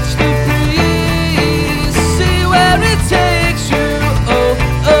catch the breeze, see where it takes you. Oh,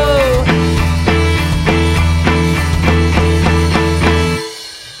 oh.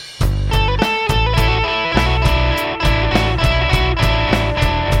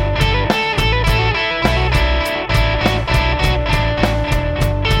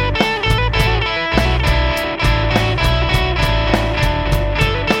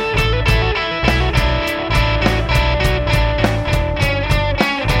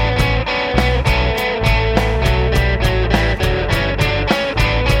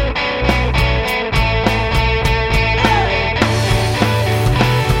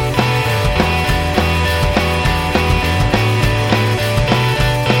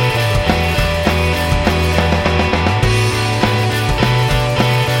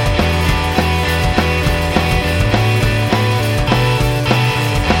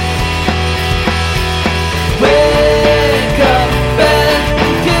 Wake up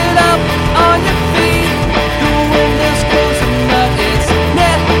and get up on your feet. The window's closing, but it's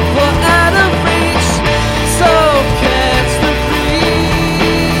never out of reach. So catch the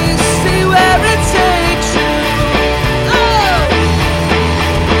breeze, see where it takes you. Oh.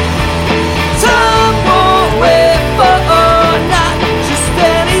 Time won't wait for not just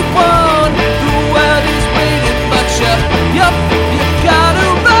anyone. The world is waiting, but you gotta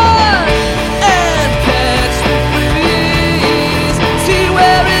run and catch the breeze. See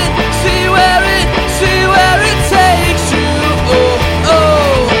where it takes you. Oh,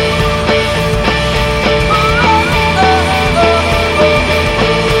 oh.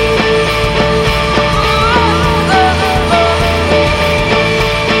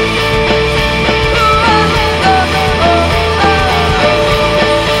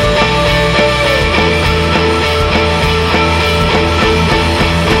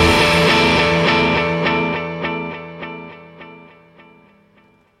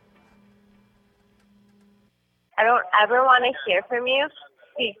 I don't ever want to hear from you,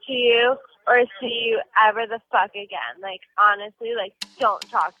 speak to you, or see you ever the fuck again. Like, honestly, like, don't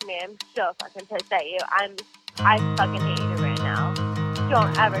talk to me. I'm so fucking pissed at you. I fucking hate you right now.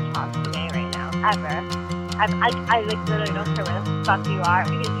 Don't ever talk to me right now, ever. I like literally don't care where the fuck you are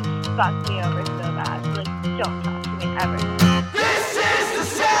because you fucked me over so bad. So, like, don't talk to me ever. This is the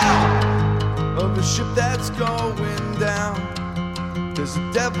sound of a ship that's going down. There's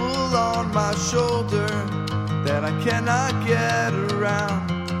a devil on my shoulder that I cannot get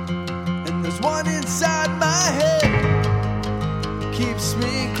around. And there's one inside my head, keeps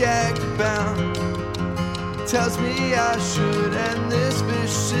me gagged bound. Tells me I should end this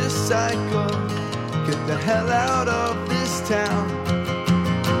vicious cycle, get the hell out of this town.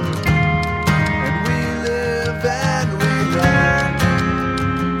 And we live and we learn.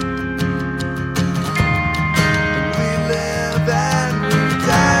 And we live and we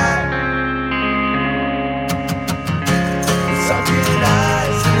die.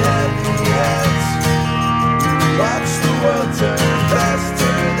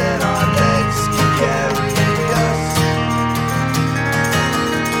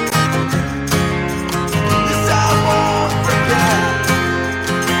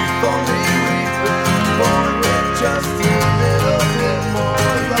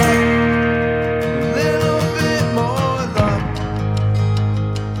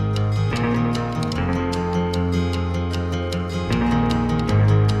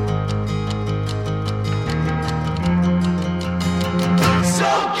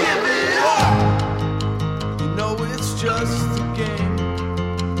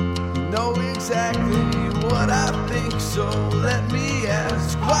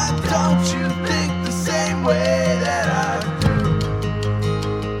 Why don't you think the same way that I do?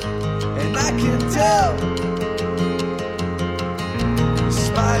 And I can tell. Your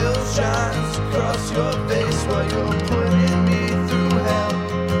smile shines across your face while you're putting me through hell.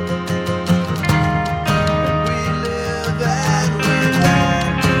 And we live and we die.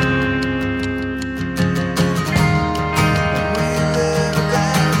 And we live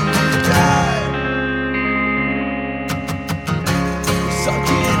and we die.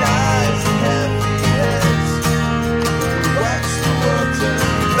 Sunken eyes and heavy heads. We watch the world turn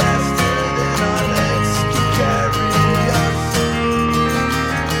faster than our legs can carry us.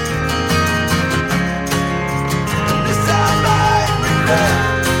 And this I might regret.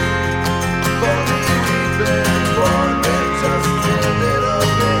 If only we'd been born with just a little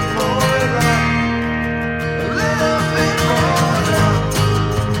bit more luck. A little bit more luck.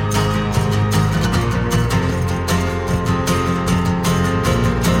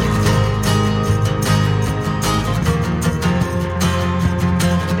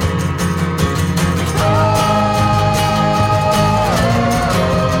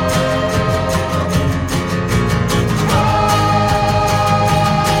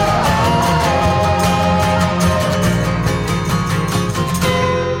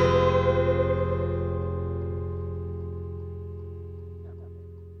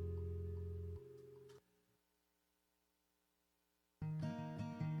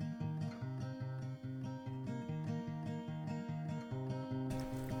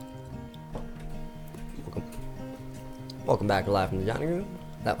 Welcome back to Live from the Dining Room.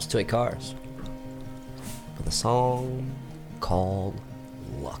 That was Toy Cars with a song called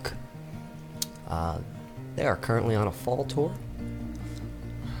Luck. They are currently on a fall tour.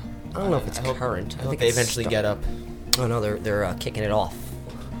 I don't know if it's current. I hope they eventually get up. Oh no, they're kicking it off.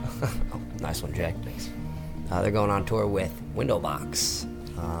 Oh, nice one, Jay. Thanks. They're going on tour with Windowbox,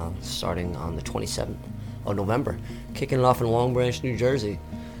 starting on the 27th of November, kicking it off in Long Branch, New Jersey.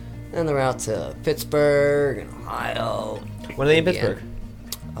 And they're out to Pittsburgh and Ohio. When are they in Pittsburgh?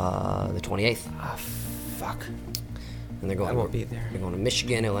 The 28th. Ah, fuck. And they're going. I won't be there. They're going to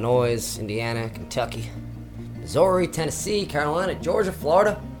Michigan, Illinois, Indiana, Kentucky, Missouri, Tennessee, Carolina, Georgia,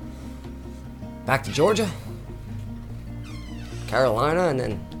 Florida. Back to Georgia, Carolina, and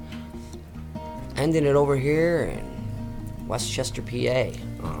then ending it over here in Westchester, PA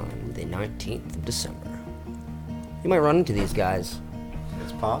on the 19th of December. You might run into these guys.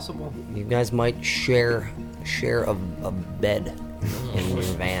 It's possible. You guys might share a bed in your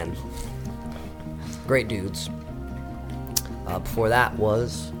van. Great dudes. Before that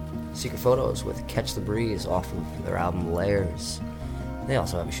was Secret Photos with Catch the Breeze off of their album Layers. They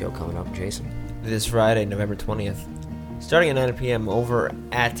also have a show coming up, Jason. This Friday, November 20th. Starting at 9 p.m. over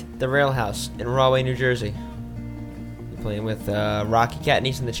at the Rail House in Rahway, New Jersey. We're playing with Rocky Cat and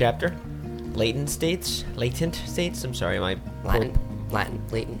East in the Chapter. Latent States. I'm sorry, my... Latent.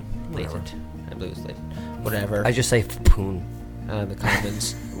 Latent. I believe it's latent. Whatever. I just say Poon. The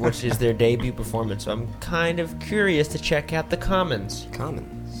Commons, which is their debut performance. So I'm kind of curious to check out the Commons. And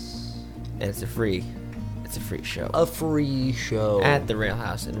it's a free show. A free show. At the Rail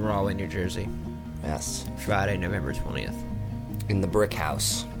House in Rahway, New Jersey. Yes. Friday, November 20th. In the Brick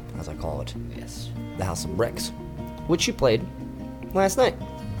House, as I call it. Yes. The House of Bricks. Which you played last night.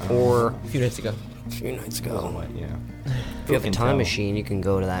 Or a few nights ago. Yeah. If you have a time machine, you can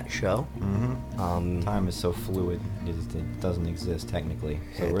go to that show. Mm-hmm. Time is so fluid; it doesn't exist technically.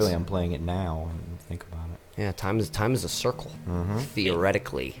 So really, I'm playing it now and think about it. Yeah, time is a circle,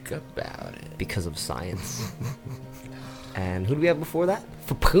 theoretically. Think about it because of science. And who do we have before that?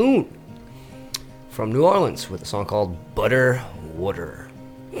 Fapoon from New Orleans with a song called Butter Water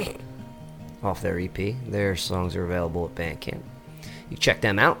off their EP. Their songs are available at Bandcamp. You check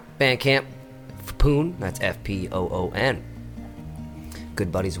them out. Bandcamp. Fapoon, that's F-P-O-O-N.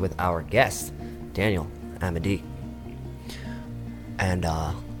 Good buddies with our guest, Daniel Amadi. And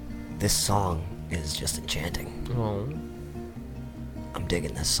this song is just enchanting. Oh. I'm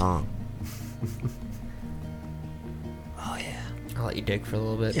digging this song. Oh yeah. I'll let you dig for a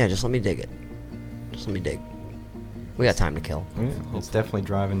little bit. Yeah, just let me dig it. Just let me dig. We got time to kill. Yeah, it's definitely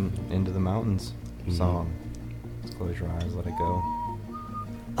driving into the mountains song. Just close your eyes, let it go.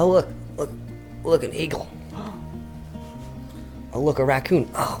 Oh look, an eagle. Oh look, a raccoon.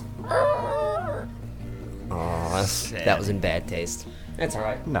 Oh, that was in bad taste. That's all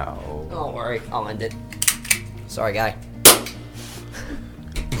right. No. Don't worry, I'll end it. Sorry, guy.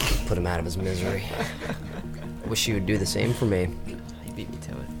 Put him out of his misery. Wish you would do the same for me. He beat me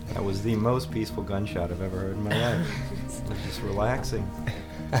to it. That was the most peaceful gunshot I've ever heard in my life. It was just relaxing.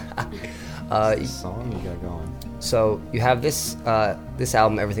 What's the song you got going? So you have this this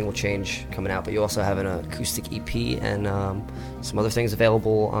album, Everything Will Change, coming out, but you also have an acoustic EP and some other things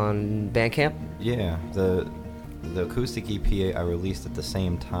available on Bandcamp. Yeah, the acoustic EP I released at the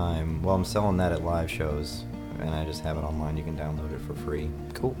same time. Well, I'm selling that at live shows, and I just have it online. You can download it for free.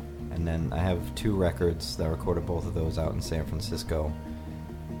 Cool. And then I have 2 records that I recorded both of those out in San Francisco.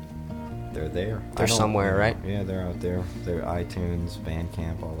 They're there. They're somewhere, right? Yeah, they're out there. They're iTunes,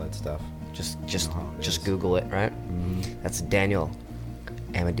 Bandcamp, all that stuff. Just Google it, right? Mm-hmm. That's Daniel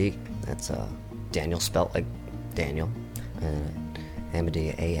Amedee. That's Daniel spelt like Daniel.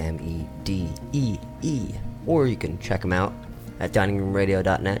 Amedee, Amedee. Or you can check him out at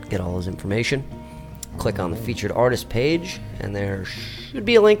diningroomradio.net. Get all his information. Click on the featured artist page, and there should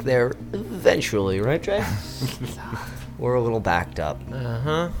be a link there eventually, right, Jay? We're a little backed up.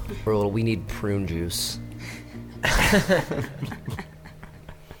 We need prune juice.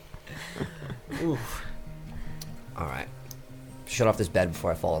 Oof. All right. Shut off this bed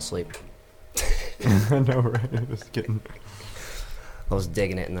before I fall asleep. I know, right? Just kidding. I was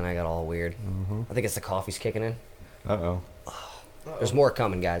digging it, and then I got all weird. I think it's the coffee's kicking in. Uh-oh. There's more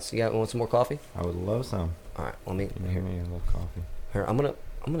coming, guys. You want some more coffee? I would love some. All right, let me. Here, me a little coffee. Here, I'm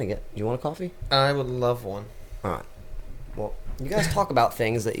gonna get. Do you want a coffee? I would love one. All right. Well, you guys talk about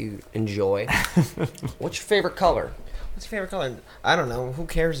things that you enjoy. What's your favorite color? What's your favorite color? I don't know. Who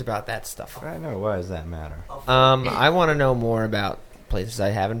cares about that stuff? I know. Why does that matter? I want to know more about places I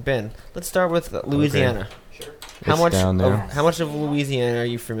haven't been. Let's start with Louisiana. Sure. How It's down there. how much of Louisiana are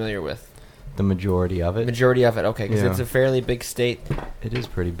you familiar with? The majority of it. Majority of it, okay, because Yeah. it's a fairly big state. It is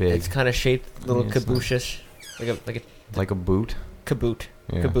pretty big. It's kind of shaped little Yeah, it's caboose-ish, like a boot. caboose,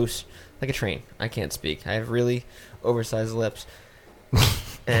 Yeah. caboose, like a train. I can't speak. I have really oversized lips,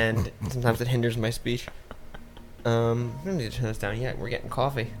 and sometimes it hinders my speech. We don't need to turn this down yet. We're getting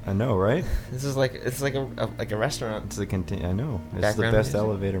coffee. I know, right? This is like it's like a restaurant. It's I know. It's Background the best music.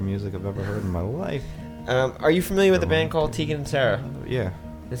 elevator music I've ever heard in my life. Are you familiar with a band called Tegan and Sarah? Yeah.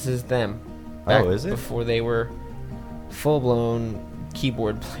 This is them. Oh, is it? Before they were full-blown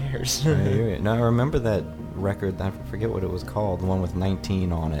keyboard players. I hear it. Now I remember that record. I forget what it was called. The one with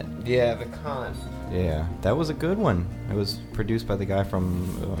 19 on it. Yeah, the Con. Yeah, that was a good one. It was produced by the guy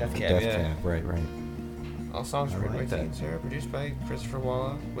from Death Cab, Death yeah. Cab. Right. All songs I written by like that. Tegan and Sarah, produced by Christopher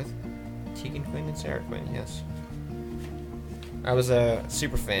Walla with Tegan Quinn and Sarah Quinn. Yes. I was a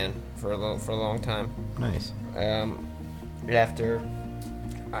super fan for a long time. Nice. Right after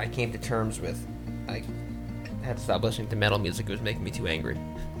I came to terms with, I had to stop listening to metal music. It was making me too angry.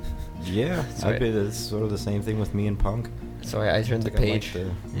 Yeah, So I bet it's sort of the same thing with me and punk. So I turned the Like, page.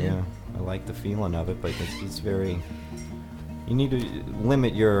 I like the feeling of it, but it's very. You need to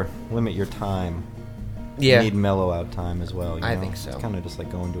limit your time. Yeah. You need mellow out time as well. You I know? think so. It's kind of just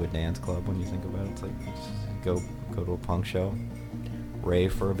like going to a dance club when you think about it. It's like just go to a punk show,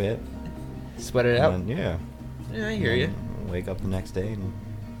 rave for a bit, Sweat it out. and then, yeah. Yeah, I hear you. And wake up the next day and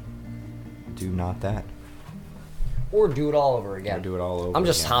do not that. Or do it all over again. Or do it all over I'm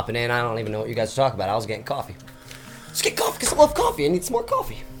just again. hopping in. I don't even know what you guys are talking about. I was getting coffee. Let's get coffee because I love coffee. I need some more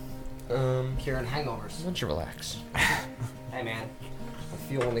coffee. Curing hangovers. Why don't you relax? Hey, man. I'm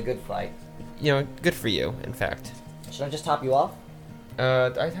feeling a good fight. You know, good for you. In fact. Should I just top you off? How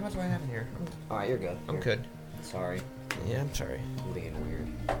much do I have in here? All right, you're good. I'm You're- good. Sorry. Yeah, I'm sorry. I'm being weird.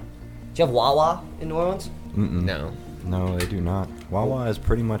 Do you have Wawa in New Orleans? Mm-mm. No. No, they do not. Wawa is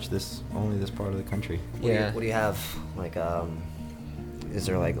pretty much only this part of the country. What do you have? Like, is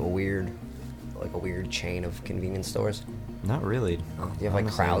there like a weird chain of convenience stores? Not really. Oh, do you have like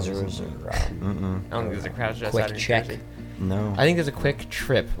Honestly, Krausers isn't. or Mm-mm. I don't think there's a Kraus outside Quick of New check? Jersey. No. I think there's a quick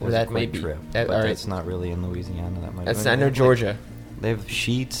trip, or There's a that may quick be. trip, That, but all right. that's not really in Louisiana. That might. That's they I know have, like- Georgia. They have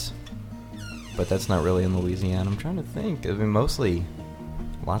Sheets, but that's not really in Louisiana. I'm trying to think. I mean, mostly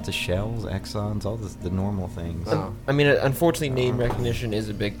lots of Shells, Exxons, all the normal things. Oh. I mean, unfortunately, name recognition is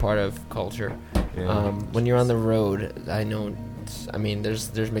a big part of culture. Yeah. When you're on the road, I know. I mean,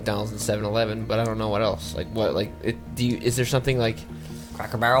 there's McDonald's and 7-Eleven, but I don't know what else. Like what? Like is there something like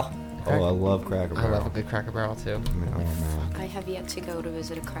Cracker Barrel? Oh, I love Cracker Barrel. I love a good Cracker Barrel too. Oh, man. I have yet to go to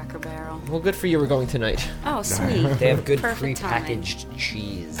visit a Cracker Barrel. Well, good for you. We're going tonight. Oh, sweet. They have good Perfect timing. prepackaged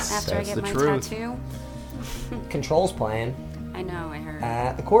cheese. After I That's get the my truth. tattoo. Controls playing I know, I heard.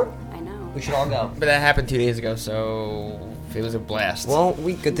 at the court. I know. We should all go. But that happened 2 days ago, so it was a blast. Well,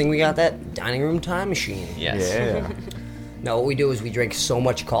 good thing we got that dining room time machine. yes. Yeah. No, what we do is we drink so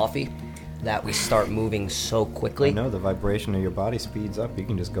much coffee that we start moving so I quickly. know the vibration of your body speeds up. You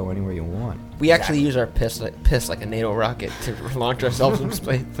can just go anywhere you want. We actually use our piss like a NATO rocket to launch ourselves from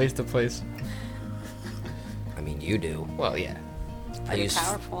place to place. I mean, you do. Well, yeah. Pretty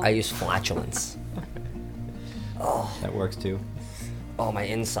powerful. I use flatulence. Oh, That works too. oh, my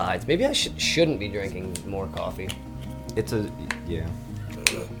insides. Maybe I shouldn't be drinking more coffee. It's yeah.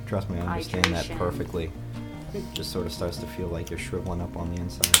 Trust me, I understand that Hydration. perfectly. It just sort of starts to feel like you're shriveling up on the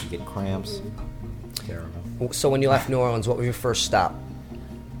inside. You get cramps. It's terrible. So when you left New Orleans, what was your first stop?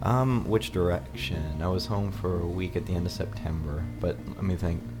 Which direction? I was home for a week at the end of September, but let me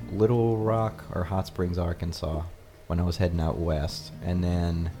think. Little Rock or Hot Springs, Arkansas, when I was heading out west, and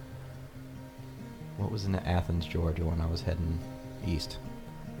then what was in Athens, Georgia, when I was heading east.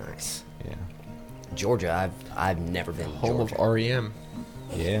 Nice. Yeah. Georgia, I've never been. to Home Georgia. of REM.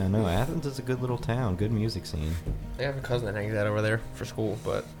 Yeah, no, Athens is a good little town, good music scene. I have a cousin that hangs out over there for school,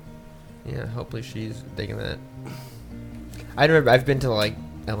 but yeah, hopefully she's digging that. I remember I've been to like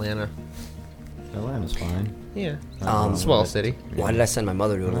Atlanta. Atlanta's fine. Yeah, Um, swell city. Why did I send my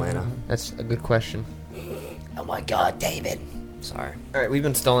mother to Atlanta? That's a good question. Oh my God, David. Sorry. All right, we've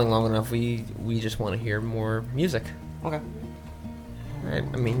been stalling long enough. We just want to hear more music. Okay. All right,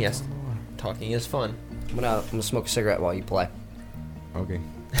 I mean, yes, talking is fun. I'm gonna smoke a cigarette while you play. Okay.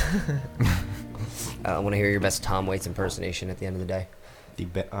 I want to hear your best Tom Waits impersonation at the end of the day.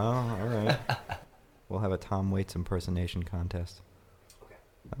 Oh, all right. We'll have a Tom Waits impersonation contest. Okay.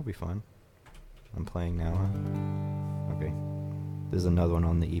 That'll be fun. I'm playing now, huh? Okay. There's another one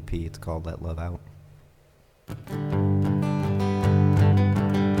on the EP. It's called Let Love Out.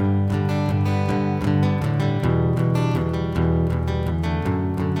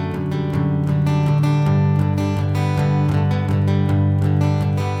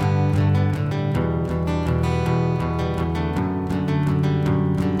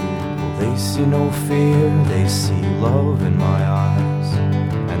 They see no fear, they see love in my eyes,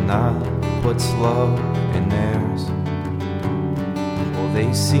 and that puts love in theirs. Well,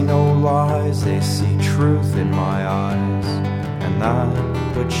 they see no lies, they see truth in my eyes, and that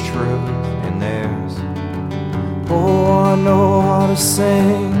puts truth in theirs. Oh, I know how to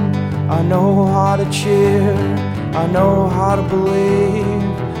sing, I know how to cheer, I know how to believe.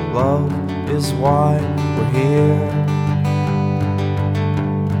 Love is why we're here.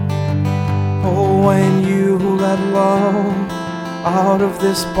 Oh, when you let love out of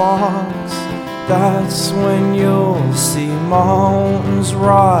this box, that's when you'll see mountains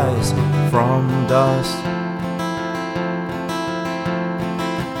rise from dust.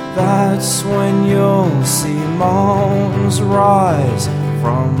 That's when you'll see mountains rise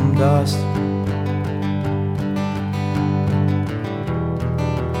from dust.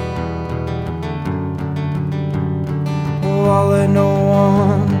 Oh, I'll let no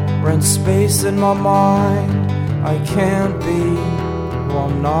one rent space in my mind. I can't be who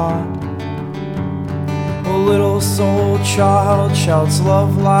I'm not. A little soul child shouts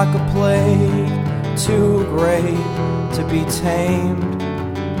love like a plague, too great to be tamed.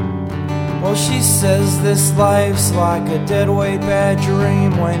 Well, she says this life's like a deadweight bad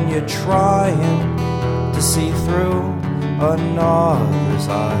dream when you're trying to see through another's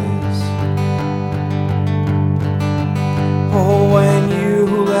eyes. Oh, when you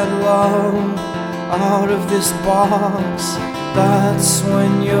let love out of this box, that's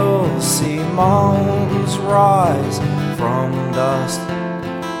when you'll see mountains rise from dust.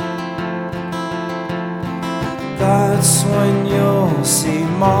 That's when you'll see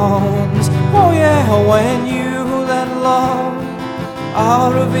mountains. Oh yeah, when you let love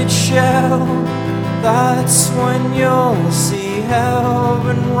out of its shell, that's when you'll see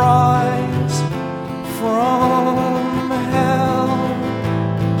heaven rise from hell.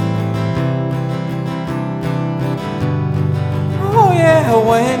 Oh yeah,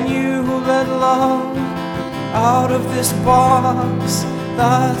 when you let love out of this box,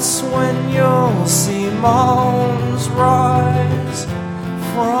 that's when you'll see mountains rise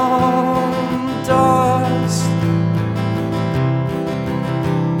from dust.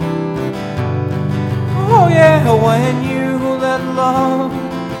 Oh yeah, when you let love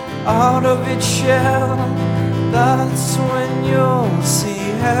out of its shell, that's when you'll see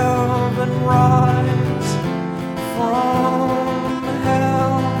heaven rise from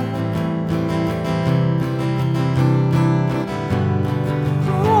hell.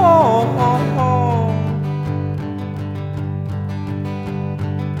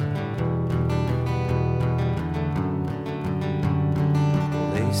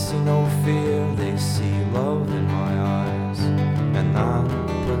 They see no fear, they see love in my eyes, and that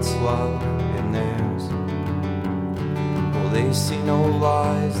puts love in theirs. Well, they see no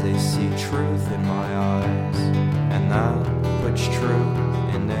lies, they see truth in my eyes, and that puts truth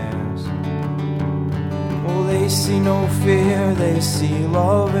in theirs. Well, they see no fear, they see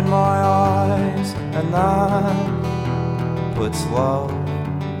love in my eyes, and that puts love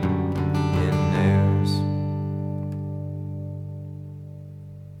in theirs.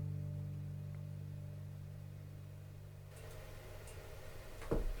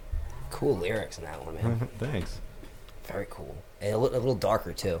 Cool lyrics in that one, man. Thanks. Very cool. And a little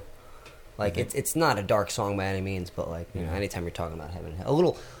darker too. Like it's not a dark song by any means, but like you know, anytime you're talking about heaven, a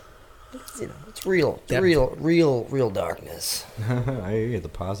little, you know, it's real, real darkness. I hear you, the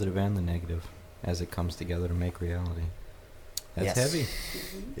positive and the negative as it comes together to make reality. That's Yes. heavy.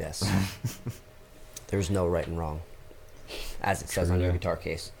 Yes. There's no right and wrong, as it says on your guitar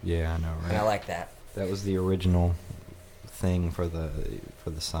case. Yeah, I know, right? And I like that. That was the original thing for the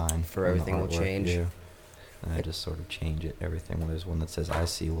sign. For on the Everything Will artwork, Change. Yeah. And I just sort of change it. Everything. There's one that says "I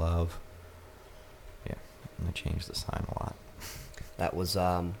see love." Yeah, and I changed the sign a lot. That was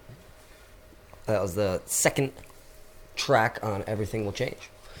the second track on Everything Will Change,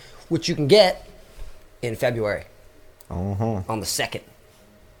 which you can get in February Uh-huh. on the 2nd.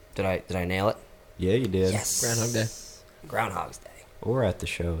 Did I nail it? Yeah, you did. Yes. Groundhog Day. Groundhog's Day. Or at the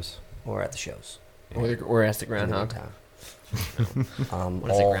shows. Or at the shows. Or ask the groundhog.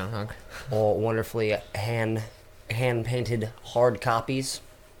 What is a groundhog? All wonderfully hand painted hard copies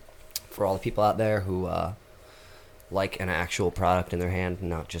for all the people out there who like an actual product in their hand,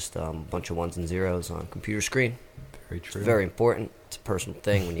 not just a bunch of ones and zeros on a computer screen. Very true. It's very important. It's a personal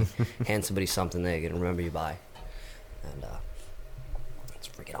thing. When you hand somebody something they can remember you by, and it's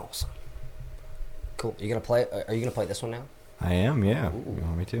freaking awesome. Cool. Are you gonna play this one now? I am, yeah. Ooh. You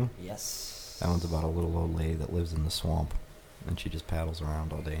want me to? Yes. That one's about a little old lady that lives in the swamp, and she just paddles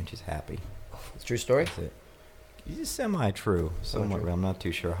around all day, and she's happy. It's a true story? That's it. It's semi-true. Somewhat. Semi-true. I'm not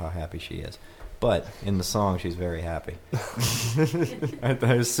too sure how happy she is. But in the song, she's very happy. I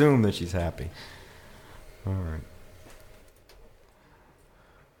assume that she's happy. All right.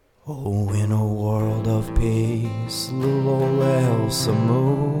 Oh, in a world of peace, little old Elsa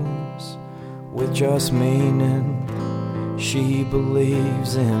moves with just meaning. She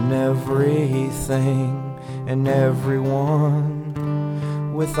believes in everything and everyone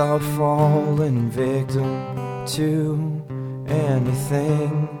without falling victim to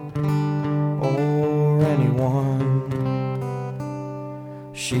anything or anyone.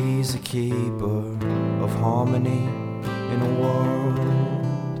 She's a keeper of harmony in a world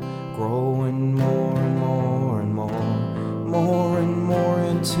growing more and more and more and more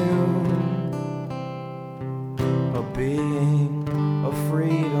in tune. A being of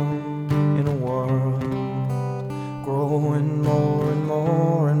freedom in a world growing more and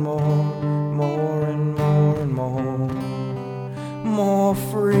more and more and more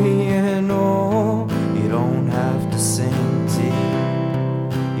free. And oh, you don't have to sing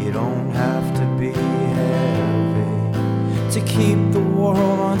deep, you don't have to be heavy to keep the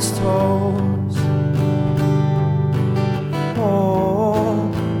world on its toes.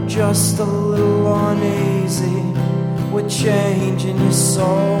 Oh, just a little uneasy with change in your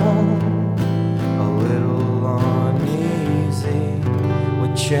soul. A little uneasy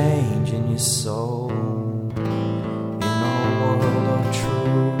with change in your soul. In a world of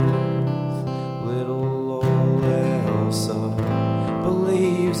truth, little old Elsa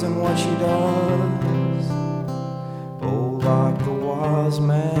believes in what she does. Oh, like the wise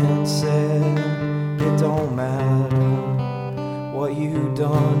man said, it don't matter what you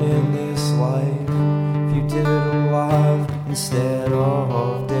done in this life, if you did it alive instead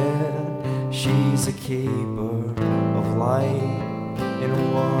of dead. She's a keeper of light in a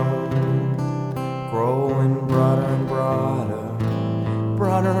world growing brighter and brighter,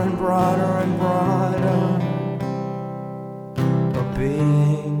 brighter and brighter and brighter. A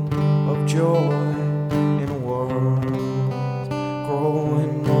being of joy in a world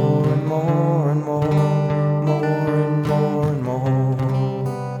growing more and more and more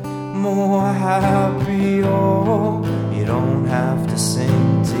happy. Oh, you don't have to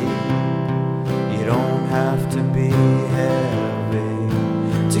sing deep, you don't have to be heavy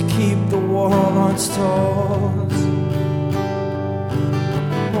to keep the world on its toes.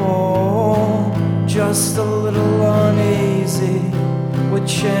 Oh, just a little uneasy with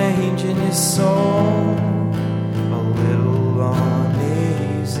change in your soul. A little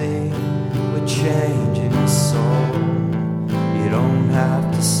uneasy with change in your soul. You don't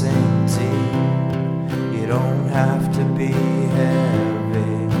have to sing deep, you don't have to be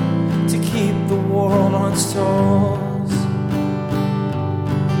heavy to keep the world on its toes.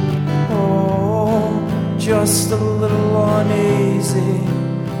 Oh, just a little uneasy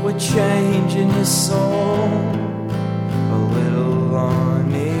with change in your soul. A little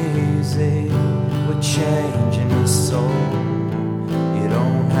uneasy with change in your soul. You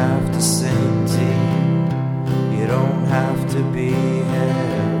don't have to sing deep, you don't have to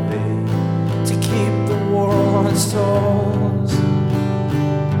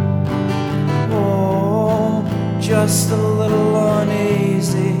just a little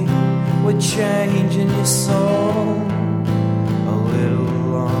uneasy with change in your soul. A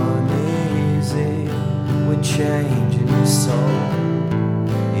little uneasy with change in your soul.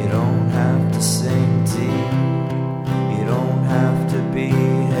 You don't have to sing deep, you don't have to be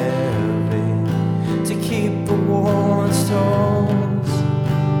heavy to keep the world's toes.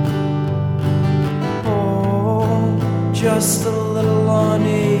 Oh, just a little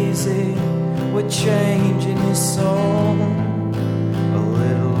uneasy with change in your soul. A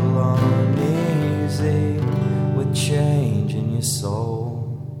little uneasy with change in your soul.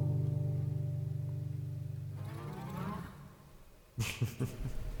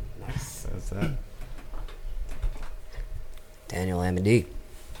 That's that. Daniel Amity,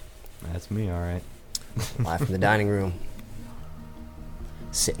 That's me, all right. live from the dining room.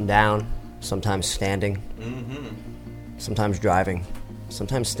 Sitting down, sometimes standing, sometimes driving,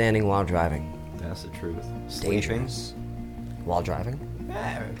 sometimes standing while driving. That's the truth. Sleeping? Dangerous. While driving?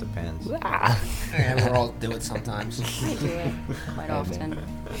 Yeah, it depends. Yeah, we all do it sometimes. I do it quite often.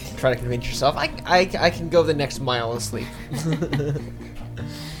 Try to convince yourself. I can go the next mile of sleep.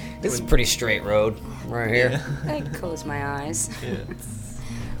 This is a pretty straight road right here. I close my eyes.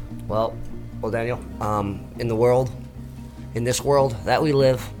 Well, Daniel, in the world, in this world that we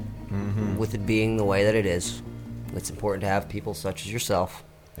live, with it being the way that it is, it's important to have people such as yourself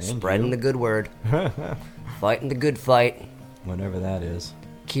And spreading you. the good word, fighting the good fight, Whatever that is.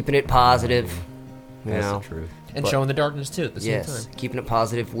 keeping it positive, you That's know. the truth. And But- showing the darkness too at the same Yes, time. keeping it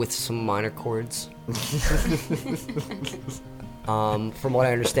positive with some minor chords. From what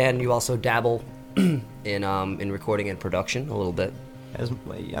I understand, you also dabble in recording and production a little bit.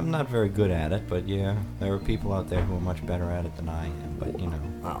 I'm not very good at it, but yeah, there are people out there who are much better at it than I am. But you know,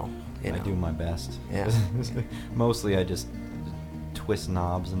 Well, I do my best. Yeah. Mostly, I just twist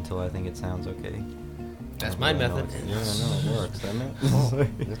knobs until I think it sounds okay. That's my method. Yeah, I know it works, doesn't it? Oh,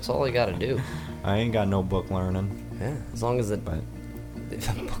 that's all you got to do. I ain't got no book learning. Yeah, as long as it. But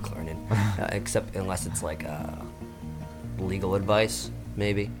book learning, except unless it's like legal advice,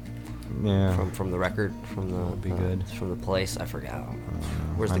 maybe. Yeah. From the record, from the Be good. from the place. I forgot.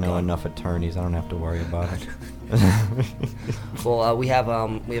 Where's I the know gun? enough attorneys. I don't have to worry about it. Well, we have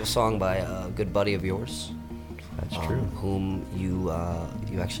a song by a good buddy of yours. That's true. Whom you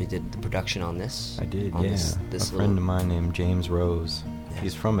actually did the production on this. I did, on yeah. This a friend of mine named James Rose.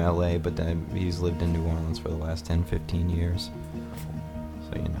 He's from LA, but he's lived in New Orleans for the last 10, 15 years.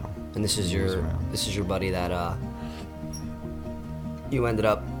 So, you know. And this is he moves your around. this is your buddy that you ended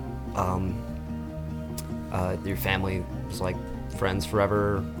up your family was like friends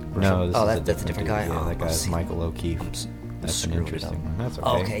forever. Or No, something? this is That's a different guy. dude. Yeah, Oh, that guy's see. Michael O'Keefe. That's an screwing it interesting up. one. That's okay.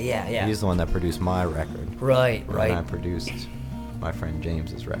 Oh, okay, yeah. He's the one that produced my record. Right, And right. I produced my friend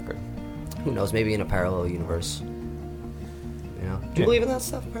James's record. Who knows? Maybe in a parallel universe. You know? Do you Yeah. believe in that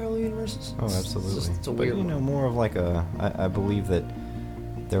stuff? Parallel universes? Oh, It's absolutely. just- it's a but weird you know, one. more of like I believe that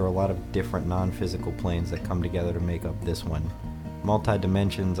there are a lot of different non-physical planes that come together to make up this one.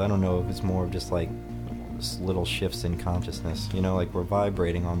 Multi-dimensions, I don't know if it's more of just like little shifts in consciousness. You know, like we're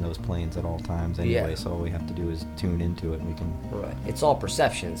vibrating on those planes at all times anyway, Yeah. so all we have to do is tune into it and we can... Right. It's all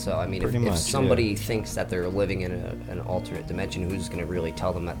perception. So I mean, if, Pretty if much, somebody yeah. thinks that they're living in an alternate dimension, who's going to really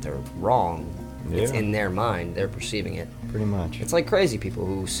tell them that they're wrong? It's Yeah. in their mind. They're perceiving it. Pretty much. It's like crazy people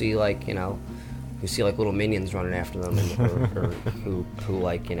who see like little minions running after them, or who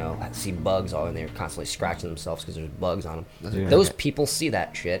like see bugs all, and they're constantly scratching themselves because there's bugs on them. Yeah. Those people see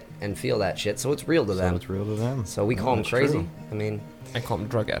that shit and feel that shit, so it's real to them. So it's real to them. So we Yeah, call them that's crazy. true. I mean, I call them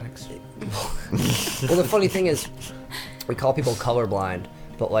drug addicts. well, the funny thing is, we call people colorblind,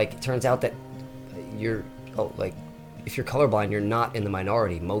 but like it turns out that if you're colorblind, you're not in the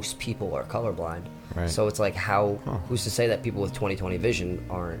minority. Most people are colorblind. Right. So it's like who's to say that people with 20/20 vision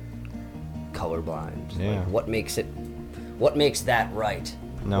aren't colorblind? Yeah. Like, what makes that right?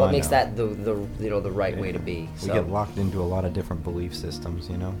 No, what I makes know. that the right way to be? We So, get locked into a lot of different belief systems,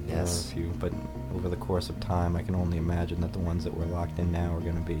 you know? There are Yes. a few, but over the course of time, I can only imagine that the ones that we're locked in now are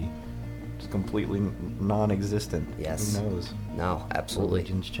going to be just completely non-existent. Yes. Who knows? No, absolutely.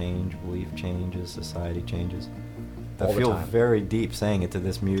 Religions change, belief changes, society changes. I All the feel time. very deep saying it to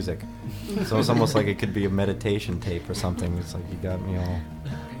this music. So it's almost like it could be a meditation tape or something. It's like you got me all...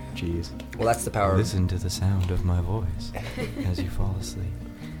 Jeez. Well, that's the power. Listen to the sound of my voice as you fall asleep.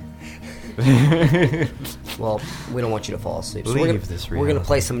 Well, we don't want you to fall asleep. So Leave this we're gonna reality.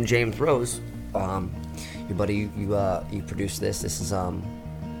 play some James Rose. Your buddy, you produced this. This is a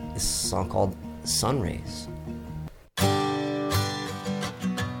song called Sun Rays.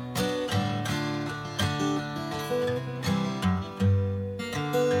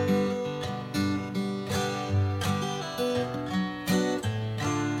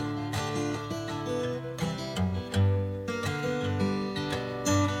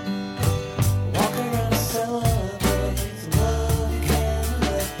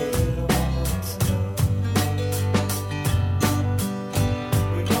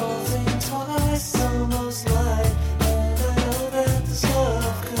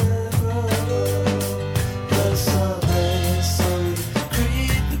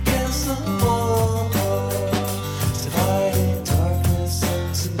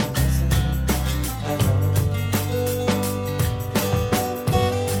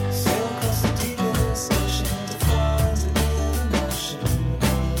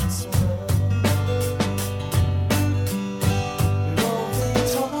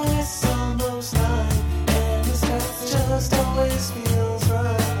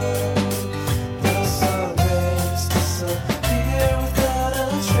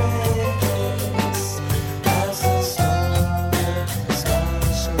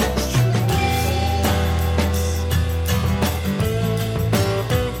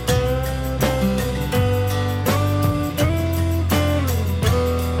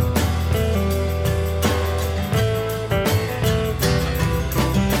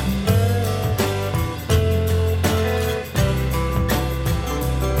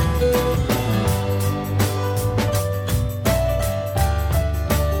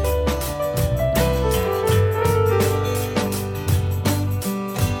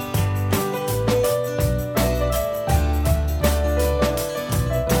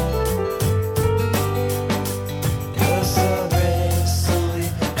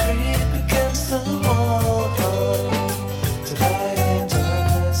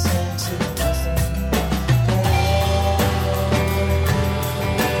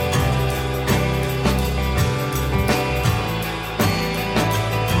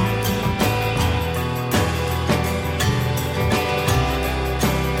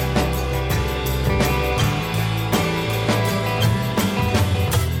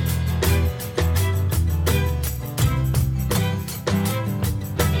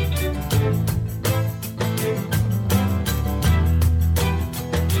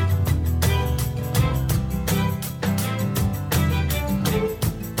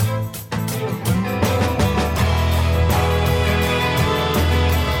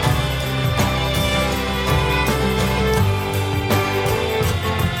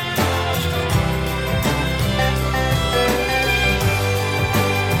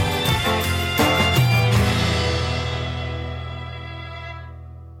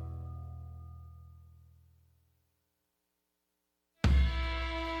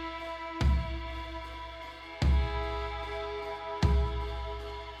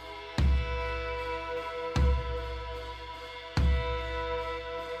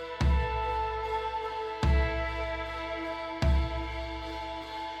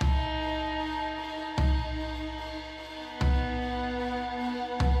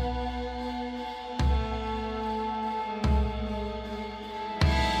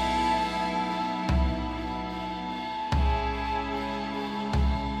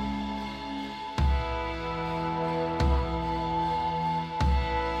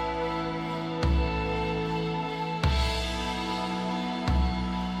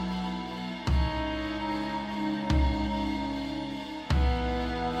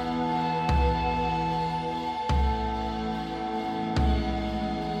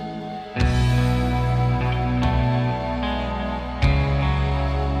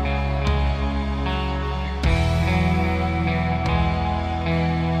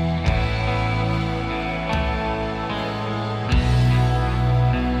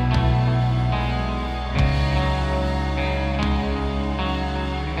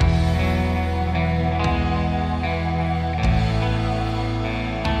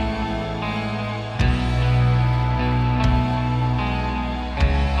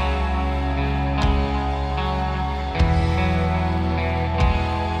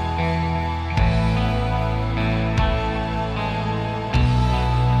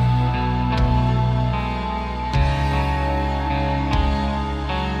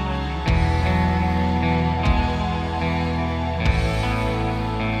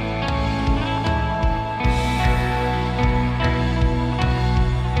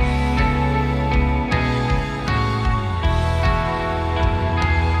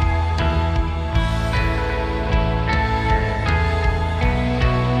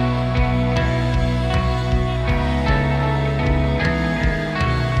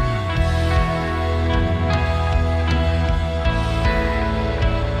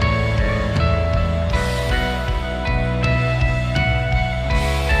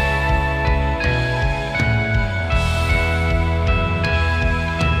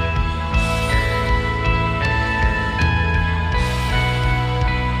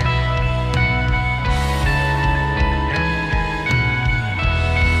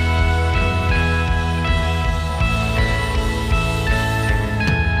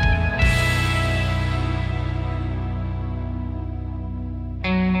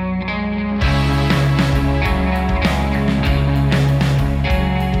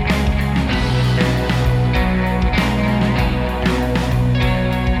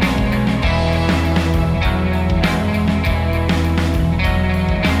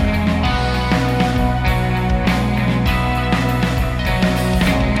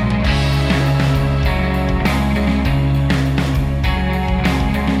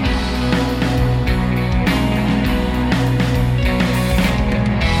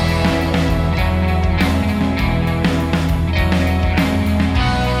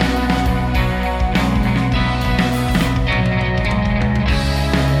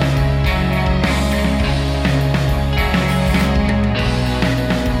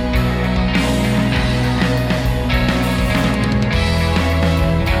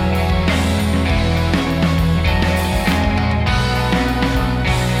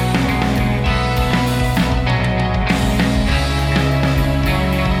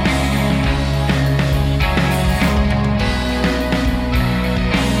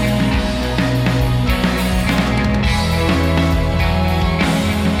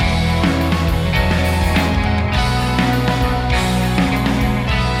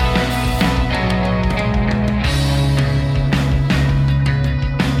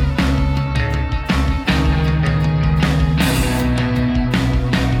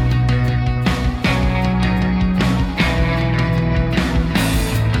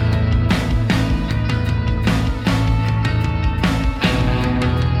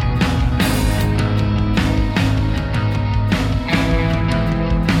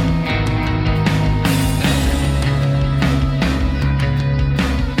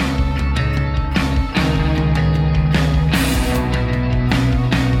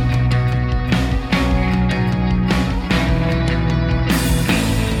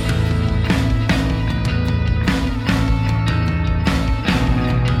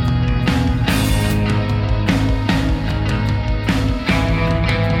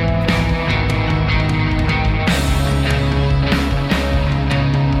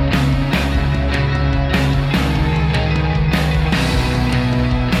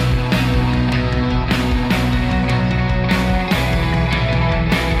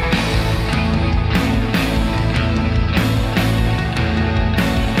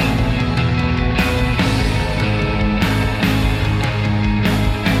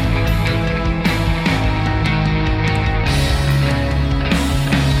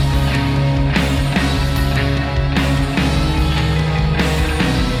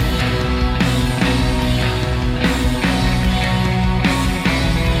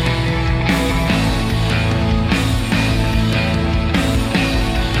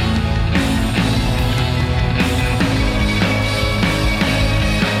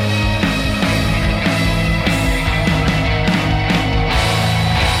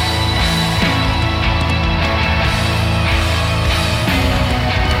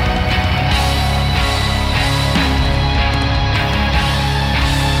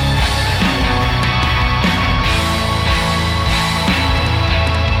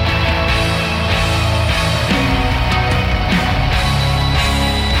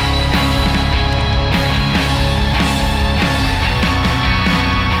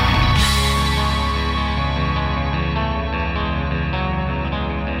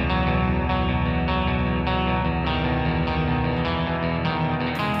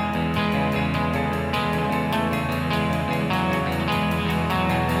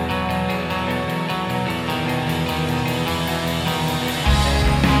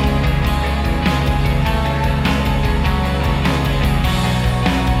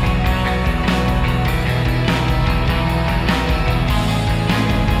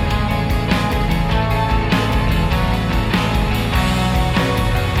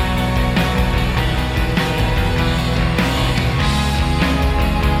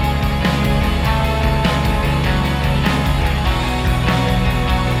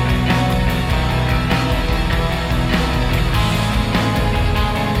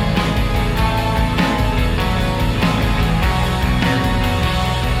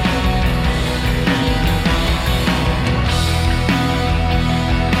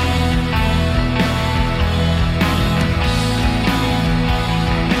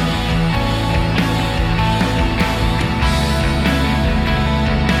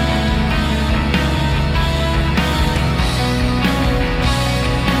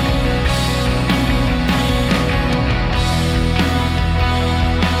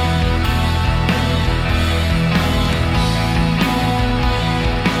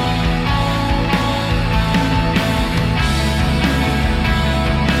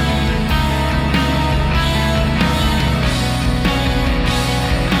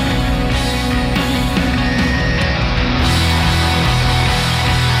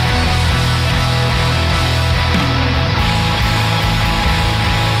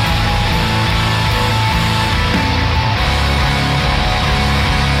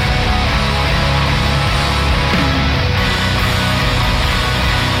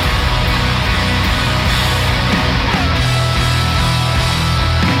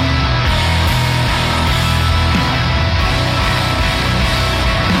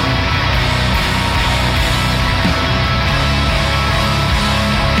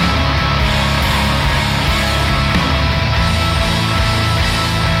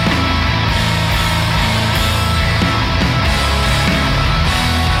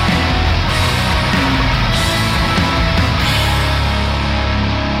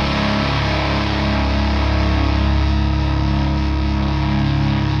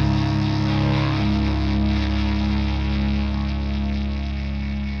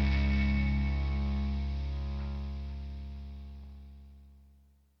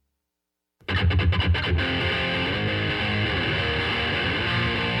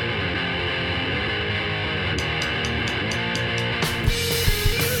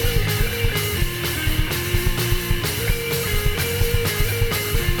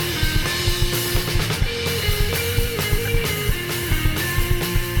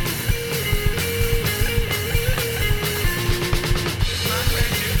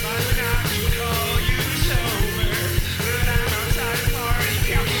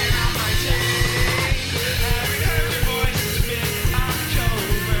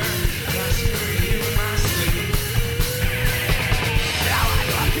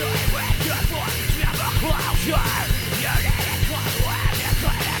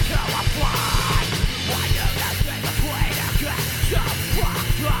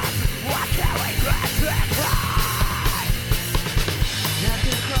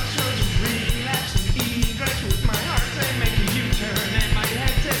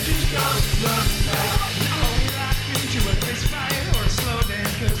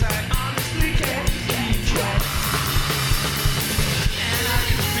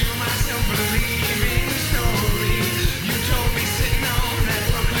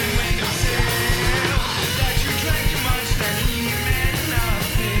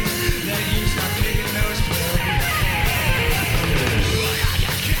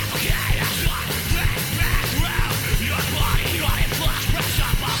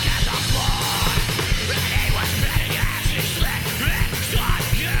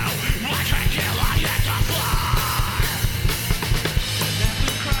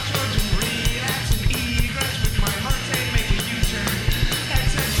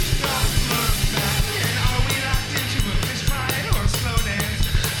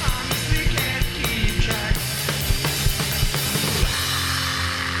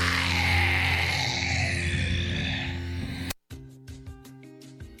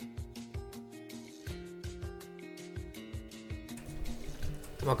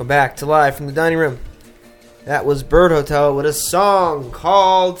 Welcome back to Live from the Dining Room. That was Bird Hotel with a song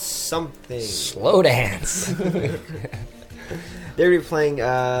called something. Slow Dance. They're going to be playing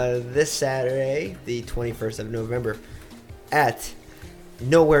this Saturday, the 21st of November, at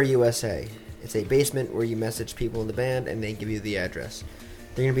Nowhere USA. It's a basement where you message people in the band and they give you the address.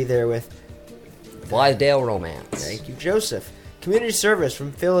 They're going to be there with Blithedale Romance. Thank you, Joseph. Community Service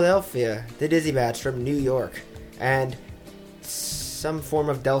from Philadelphia. The Dizzy Bats from New York. And some form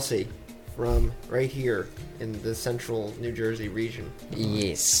of Delsey from right here in the central New Jersey region.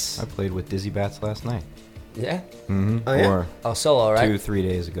 Yes. I played with Dizzy Bats last night. Yeah? Mm-hmm. Oh, yeah? Or solo, right? 2-3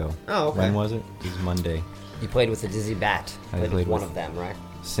 days ago. Oh, okay. When was it? It was Monday. You played with the Dizzy Bat. I Played played with one with- of them, right?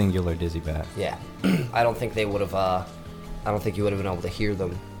 Singular Dizzy Bat. Yeah. I don't think they would have, I don't think you would have been able to hear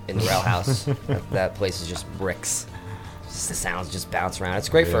them in the rail house. that place is just bricks. Just the sounds just bounce around. It's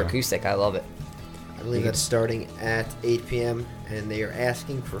great for Yeah. acoustic. I love it. I believe that's starting at 8 p.m. and they are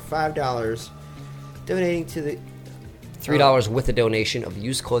asking for $5, donating to the... $3 with a donation of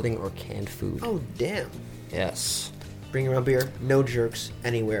used clothing or canned food. Oh, damn. Yes. Bring around beer, no jerks,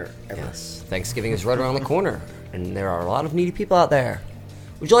 anywhere, ever. Yes. Thanksgiving is right around the corner, and there are a lot of needy people out there.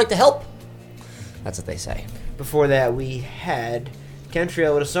 Would you like to help? That's what they say. Before that, we had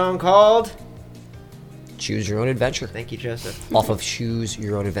Kentrio with a song called... Choose Your Own Adventure. Thank you, Joseph. Off of Choose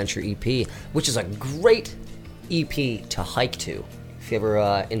Your Own Adventure EP, which is a great EP to hike to. If you're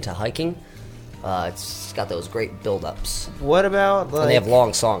ever into hiking, it's got those great build-ups. What about, like... And they have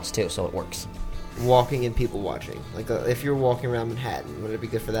long songs, too, so it works. walking and people watching? Like, if you're walking around Manhattan, would it be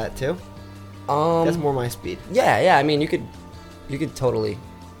good for that, too? Um, That's more my speed. Yeah, I mean, you could totally...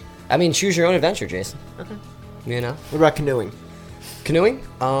 I mean, choose your own adventure, Jason. Okay. You know? What about canoeing? Canoeing?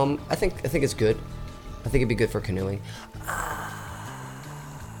 I think it's good. I think it'd be good for canoeing.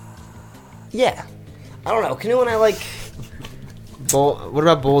 Yeah. I don't know. Canoeing, I like... What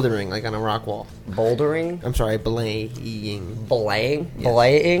about bouldering, like on a rock wall? Bouldering? I'm sorry, belaying. Belaying? Yes.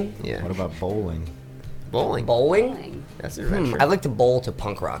 Belaying? Yeah. What about bowling? Bowling. Bowling? That's an adventure. I like to bowl to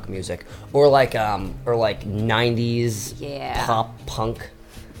punk rock music, or like 90s pop punk.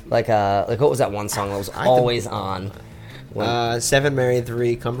 Like what was that one song that was always on? 7 Married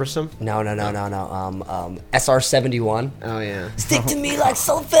 3 Cumbersome? No. SR-71. Oh yeah. Stick to me like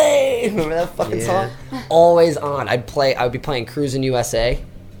sulfate. Remember that fucking song? Always on. I would be playing Cruisin' USA.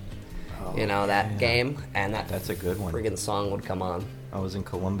 You know that game, and that's a good one. Friggin' song would come on. I was in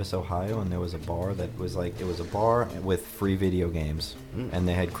Columbus, Ohio, and there was a bar that was like, it was a bar with free video games, and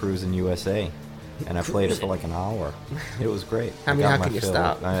they had Cruisin' USA, and I played it for like an hour. It was great. How can you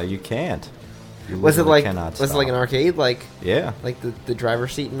stop? You can't. You Was it literally like cannot was it like an stop. arcade? Like Yeah. like the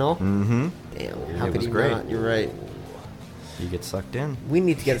driver's seat and all? Mm-hmm. Damn, how It could was you great. not? You're right. You get sucked in. We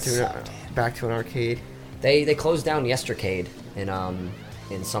need to get back to an arcade. They closed down Yestercade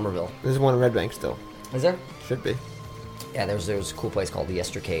in Somerville. There's one in Red Bank still. Is there? Should be. Yeah, there's a cool place called the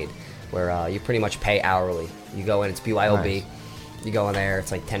Yestercade where you pretty much pay hourly. You go in, it's BYOB. Nice. You go in there,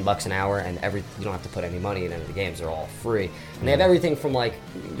 it's like $10 an hour, and you don't have to put any money in any of the games. They're all free. And they have everything from like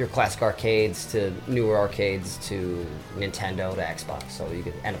your classic arcades to newer arcades to Nintendo to Xbox. So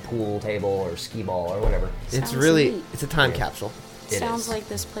you and a pool table or skee ball or whatever. It's Sounds neat. it's a time capsule. It Sounds is. like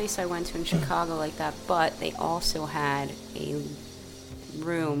this place I went to in Chicago like that, but they also had a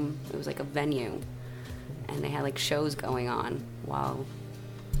room. It was like a venue, and they had like shows going on while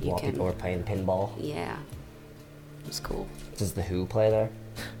While people are playing pinball. Yeah, it was cool. Does the Who play there?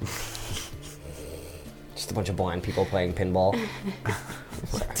 Just a bunch of blind people playing pinball.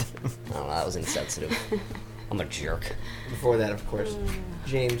 Sorry. I don't know, that was insensitive. I'm a jerk. Before that, of course,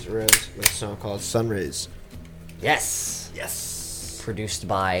 James Rose with a song called Sunrays. Yes. Produced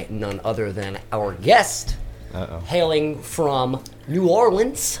by none other than our guest, hailing from New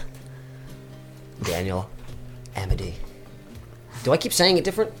Orleans, Daniel Amity. Do I keep saying it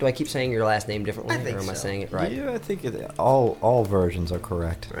different? Do I keep saying your last name differently? I think or am I so. saying it right? Yeah, I think all versions are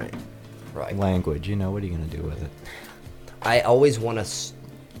correct. Right. Language, what are you going to do with it? I always want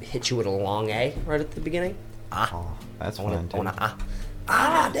to hit you with a long A right at the beginning. Oh, that's fun, too.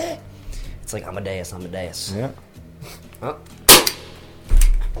 Amadeus. It's like Amadeus. Yeah. Oh.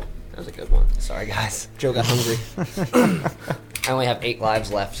 That was a good one. Sorry, guys. Joe got hungry. I only have 8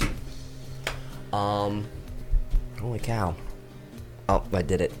 lives left. Holy cow. Oh, I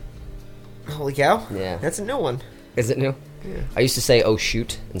did it. Holy cow. Yeah. That's a new one. Is it new? Yeah. I used to say oh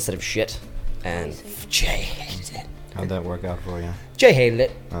shoot instead of shit, and Jay hated it. How'd that work out for you? Jay hated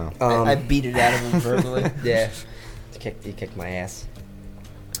it. Oh. I beat it out of him verbally. Yeah. He kicked my ass.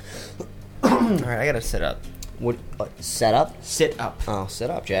 Alright, I gotta sit up. What? Set up? Sit up. Oh, sit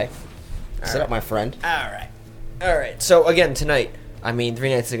up, Jay. Sit right. up, my friend. Alright. So, again, tonight, I mean, 3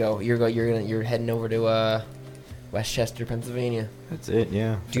 nights ago, you're heading over to Westchester, Pennsylvania. That's it,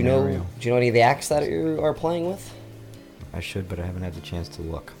 yeah. Do you know any of the acts that you are playing with? I should, but I haven't had the chance to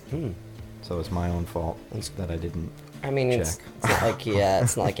look. So it's my own fault that I didn't. I mean, check. it's not like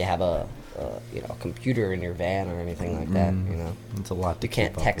it's not like you have a computer in your van or anything like that. You know, It's a lot to you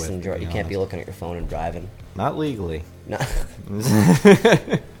can't keep up text with, and to drive. be You can't be honest. looking at your phone and driving. Not legally. No.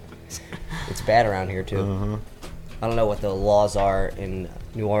 It's bad around here too. I don't know what the laws are in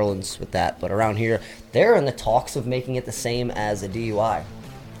New Orleans with that, but around here, they're in the talks of making it the same as a DUI.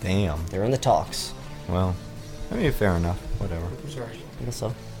 Damn. They're in the talks. Well, I mean, fair enough. Whatever. I'm sorry. I guess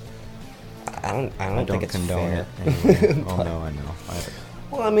so. I don't think it's condone fair. it. Anyway. Oh no, I know.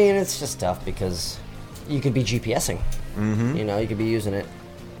 Well, I mean, it's just tough because you could be GPSing. Mm-hmm. You know, you could be using it.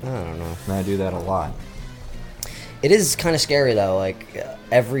 I don't know. And I do that a lot. It is kind of scary though. Like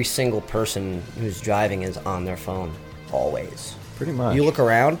every single person who's driving is on their phone always. Pretty much. You look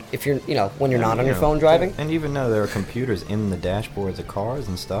around if you're, when you're not on your phone driving. And even though there are computers in the dashboards of cars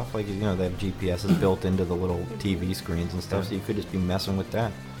and stuff, like they have GPSs built into the little TV screens and stuff, so you could just be messing with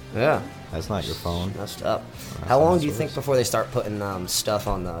that. Yeah. That's not your phone. Messed up. That's How long not do you yours. think before they start putting stuff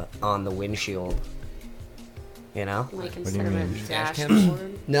on the windshield? You know? Like do you instead of a mean?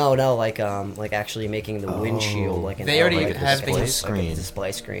 dashboard. No, like actually making the windshield like an They already like a have display things- like a screen.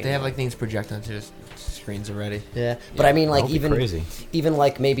 display screen. They have like things project onto the screens already. Yeah, but I mean, like That'll be crazy. even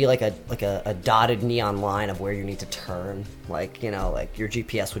like maybe like a dotted neon line of where you need to turn. Like like your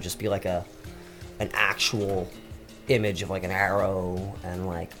GPS would just be like an actual image of like an arrow and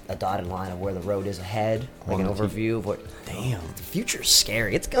like a dotted line of where the road is ahead, like On an the overview of what. Damn. The future's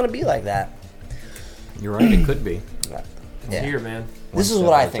scary. It's gonna be like that. You're right. It could be. It's Yeah. here, man. This One is what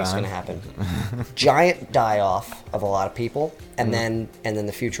step I at a think is time. going to happen. Giant die-off of a lot of people, and then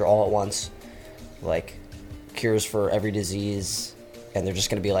the future all at once, like cures for every disease, and they're just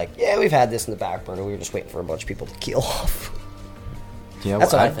going to be like, yeah, we've had this in the back burner. We were just waiting for a bunch of people to keel off. Yeah,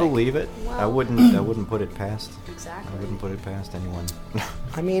 That's what I I'd think. believe it. I Well- wouldn't put it past. Exactly. I wouldn't put it past anyone.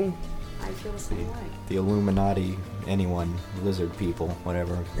 I mean, I feel the same way. The Illuminati, anyone, lizard people,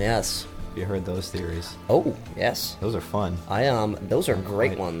 whatever. yes. You heard those theories? Oh, yes. Those are fun. Those are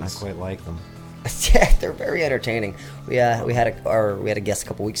great I ones. quite like them. Yeah, they're very entertaining. We had a guest a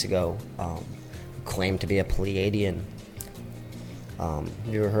couple weeks ago who claimed to be a Pleiadian.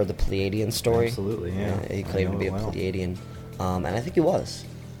 You ever heard the Pleiadian story? Absolutely, yeah. He I claimed to know be it a well. Pleiadian, and I think he was.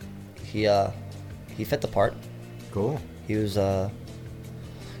 He fit the part. Cool. He was and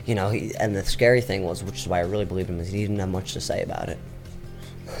the scary thing was, which is why I really believed him, is he didn't have much to say about it.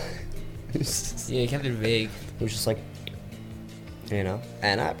 It was just- Yeah, you kept it vague. it was just like, and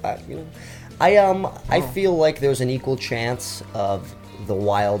I feel like there's an equal chance of the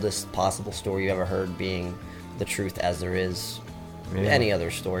wildest possible story you ever heard being the truth as there is Yeah. any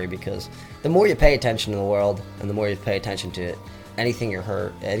other story, because the more you pay attention to the world and the more you pay attention to anything you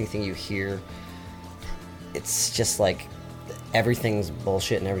heard, anything you hear, it's just like everything's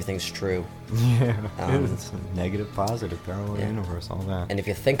bullshit and everything's true. Yeah. Um, It's negative, positive, parallel yeah. universe, all that. And if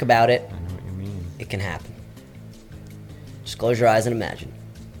you think about it, I know what you mean. it can happen. Just close your eyes and imagine.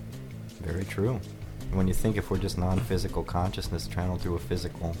 Very true. When you think if we're just non-physical consciousness channeled through a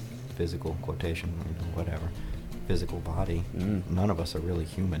physical quotation, whatever, physical body, none of us are really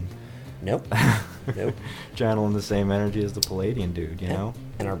human. Nope. Nope. Channeling the same energy as the Palladian dude, you know?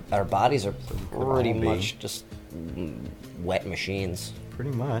 And our bodies are we could all pretty be. much just wet machines,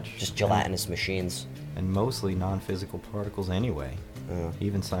 Pretty much. just gelatinous machines. And mostly non-physical particles anyway, Yeah.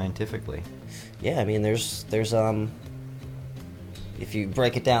 even scientifically. Yeah, I mean, there's if you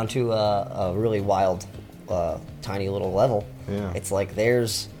break it down to a really wild, tiny little level, Yeah. it's like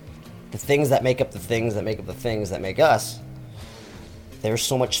there's the things that make up the things that make up the things that make us. There's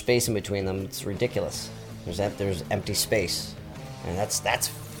so much space in between them, it's ridiculous. There's empty space, and that's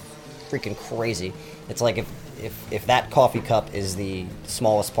freaking crazy. It's like if that coffee cup is the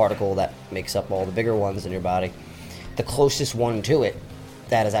smallest particle that makes up all the bigger ones in your body, the closest one to it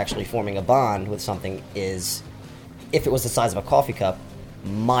that is actually forming a bond with something is, if it was the size of a coffee cup,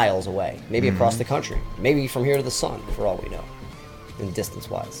 miles away, maybe across the country, maybe from here to the sun, for all we know, in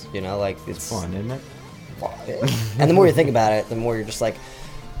distance-wise. Like it's Fun, isn't it? And the more you think about it, the more you're just like,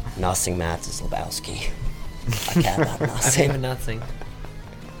 nothing matters, Lebowski. I care about I nothing. even nothing.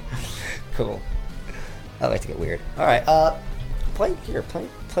 Cool. I like to get weird. All right, play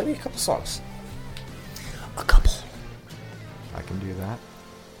me a couple songs. A couple. I can do that.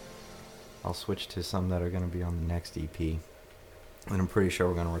 I'll switch to some that are going to be on the next EP. And I'm pretty sure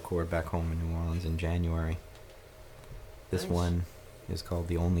we're going to record back home in New Orleans in January. This Nice. one is called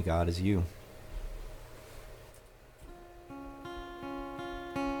The Only God Is You.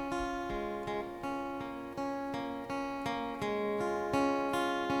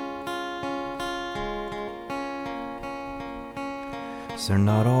 Is there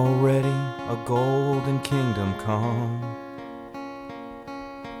not already a golden kingdom come?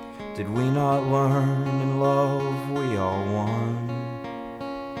 Did we not learn in love we all won?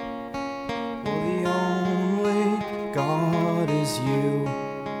 Well, the only God is you.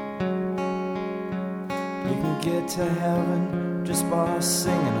 You can get to heaven just by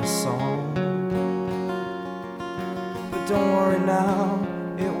singing a song. But don't worry now,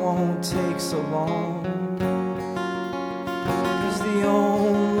 it won't take so long. 'Cause the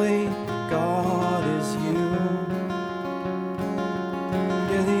only God is you.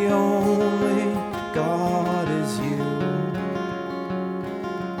 Yeah, the only God is you.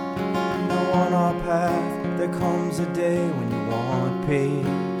 Now on our path there comes a day when you want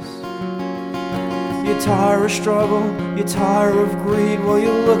peace. You're tired of struggle, you're tired of greed. Well,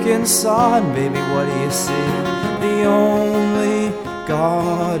 you look inside and baby, what do you see? The only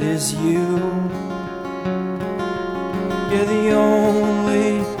God is you. Yeah, the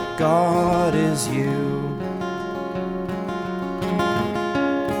only God is you.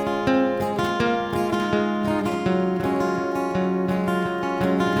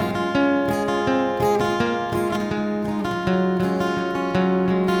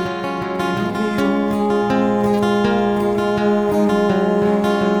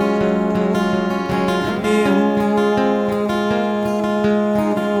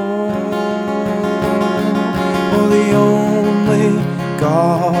 Oh, the only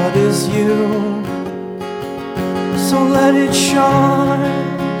God is you. So let it shine,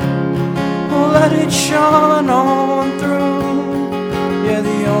 oh, let it shine on through. Yeah,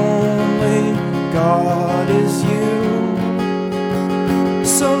 the only God is you.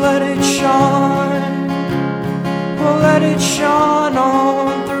 So let it shine, oh, let it shine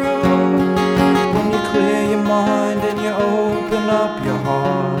on through. When you clear your mind and you open up your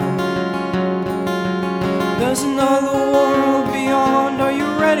heart, there's another world beyond. Are you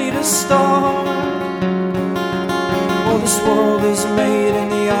ready to start? Well, this world is made in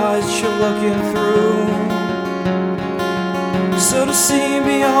the eyes that you're looking through. So to see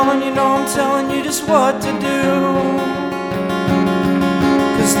beyond, you know I'm telling you just what to do.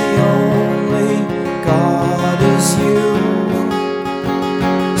 'Cause the only God is you.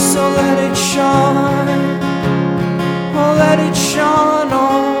 So let it shine, oh, let it shine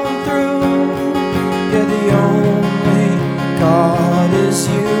on through. Yeah, the only God is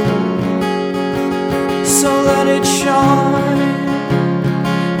you. So let it shine,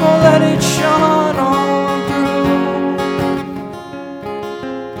 oh, let it shine on through.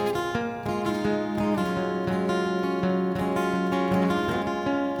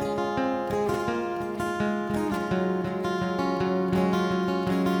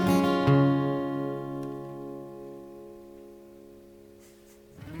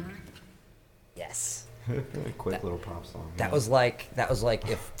 Yes. Quick little pop song. That was like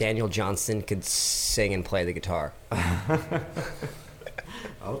if Daniel Johnston could sing and play the guitar.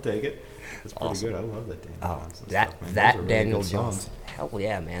 I'll take it. It's pretty Awesome. good. I love that Daniel Johnston that stuff, man. that Those are really Daniel good songs. Johnston. Hell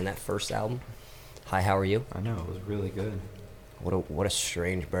yeah, man! That first album. Hi, how are you? I know, it was really good. What a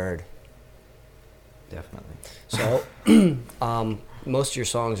strange bird. Definitely. So, most of your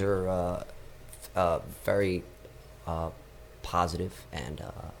songs are very positive, and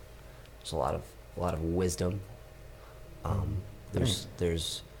there's a lot of wisdom.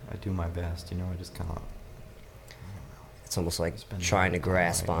 There's I do my best, you know. I just kind of. It's almost like It's been trying to like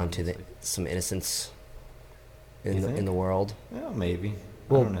grasp that, onto it's like- some innocence You in think? the world. Yeah, maybe.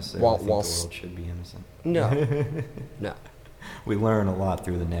 Well, I don't necessarily think the whilst- world should be innocent. No, no. We learn a lot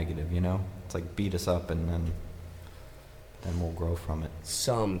through the negative, you know. It's like beat us up, and then we'll grow from it.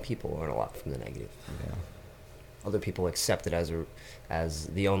 Some people learn a lot from the negative. Yeah, Other people accept it as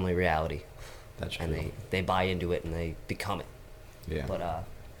the only reality, that's true. and they buy into it and they become it. yeah, But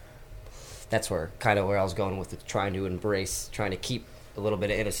that's where I was going with it, trying to keep a little bit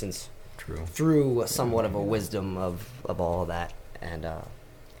of innocence true. through somewhat of a wisdom of all of that, and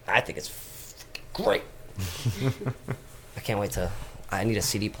I think it's great. I can't wait I need a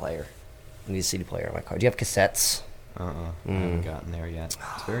CD player. I need a CD player in my car. Do you have cassettes? I haven't gotten there yet.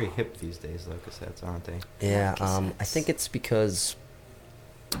 It's very hip these days, though, cassettes, aren't they? Yeah, I think it's because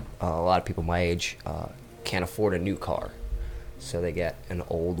a lot of people my age can't afford a new car, so they get an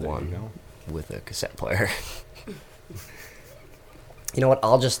old There you one go. with a cassette player. You know what?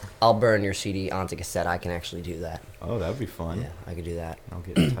 I'll burn your CD onto cassette. I can actually do that. Oh, that'd be fun. Yeah, I could do that. I'll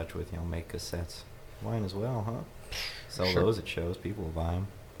get in touch with you. I'll make cassettes. Mine as well, huh? Sell Sure. those at shows. People will buy them.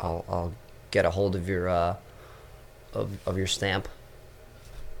 I'll get a hold of your of your stamp,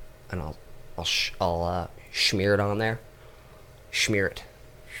 and I'll smear it on there. Smear it.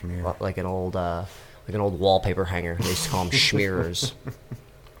 Schmear. Like an old like an old wallpaper hanger. They used to call them schmearers.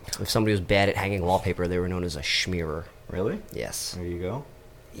 If somebody was bad at hanging wallpaper, they were known as a schmearer. Really? Yes. There you go.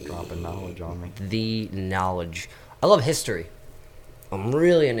 Dropping knowledge on me. The knowledge. I love history. I'm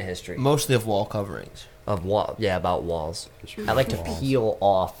really into history. Mostly of wall coverings. Of wall, yeah, about walls. I like to Walls. peel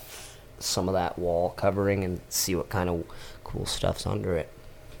off some of that wall covering and see what kind of cool stuff's under it.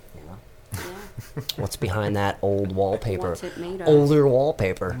 Yeah. What's behind that old wallpaper? What's it made of? Older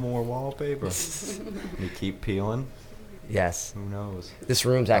wallpaper. More wallpaper. You keep peeling. Yes. Who knows? This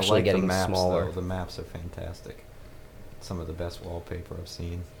room's I actually like the getting maps, smaller. Though. The maps are fantastic. Some of the best wallpaper I've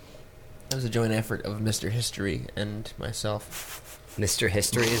seen. That was a joint effort of Mr. History and myself. Mr.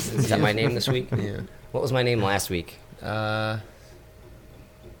 History, is that my name this week? Yeah. What was my name last week?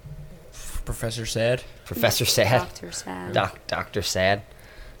 Professor Sad. Professor Sad. Dr. Sad. Dr. Sad.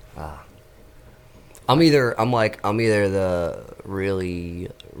 I'm either the really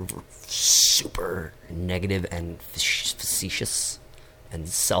super negative and facetious and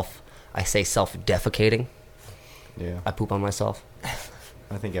self-defecating. Yeah. I poop on myself.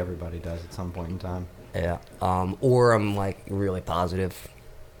 I think everybody does at some point in time. Yeah. Or I'm like really positive.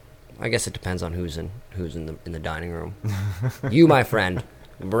 I guess it depends on who's in the dining room. You, my friend,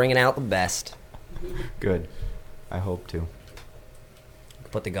 bringing out the best. Good. I hope to.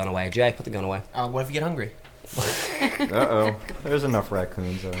 Put the gun away, Jay. Put the gun away. What if you get hungry? Uh-oh. There's enough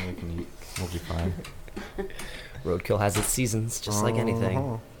raccoons that we can eat. We'll be fine. Roadkill has its seasons, just like anything.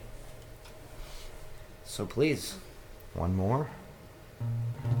 Uh-huh. So please. One more.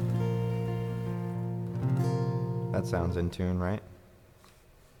 That sounds in tune, right?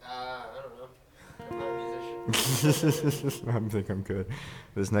 I don't know. I'm not a musician. I think I'm good.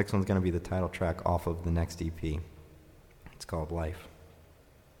 This next one's going to be the title track off of the next EP. It's called Life.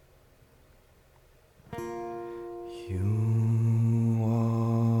 You are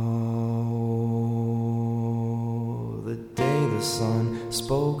the day the sun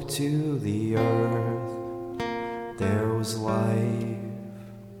spoke to the earth. There was life.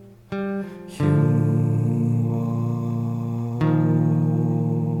 You are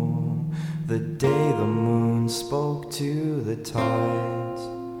the day the moon spoke to the tides.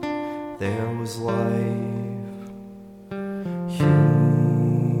 There was life. You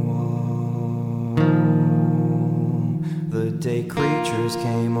the day creatures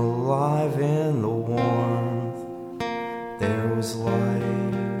came alive in the warmth. There was life.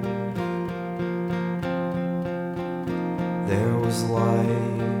 There was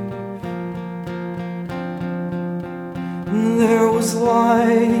life. There was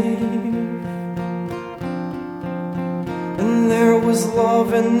life. And there was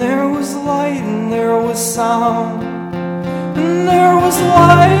love, and there was light, and there was sound, and there was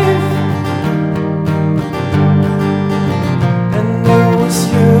life.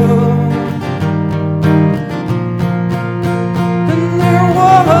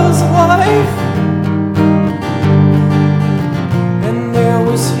 Life, and there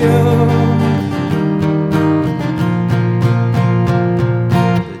was you.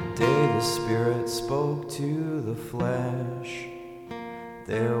 The day the spirit spoke to the flesh,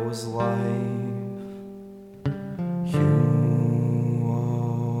 there was life. You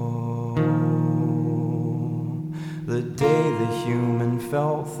are the day the human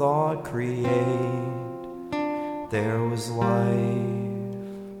felt thought create, there was life.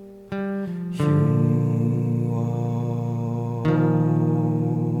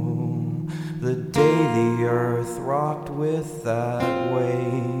 The day the earth rocked with that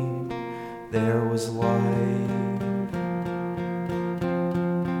weight, there was life.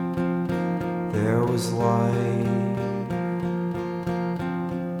 There was life.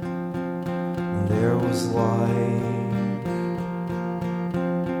 There was life.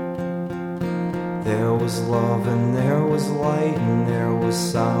 There was love, and there was light, and there was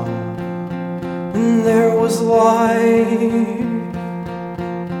sound, and there was life.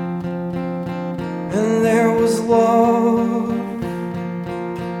 And there was love,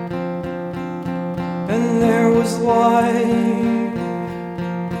 and there was life,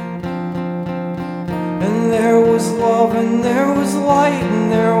 and there was love, and there was light,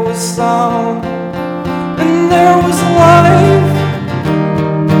 and there was sound, and there was life,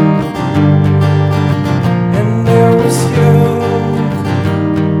 and there was you,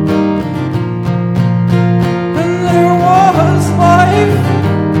 and there was life.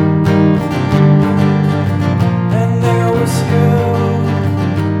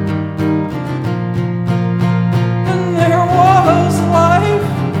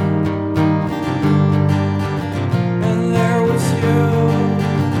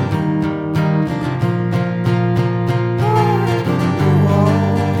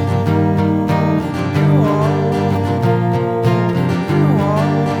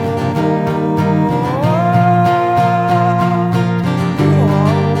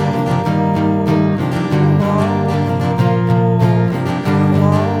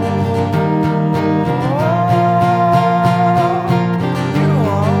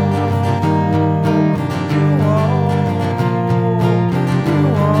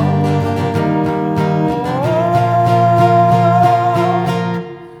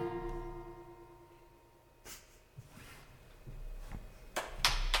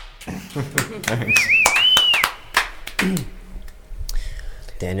 Thanks.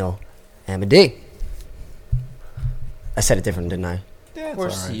 Daniel Amity. I said it different, didn't I? Yeah, Of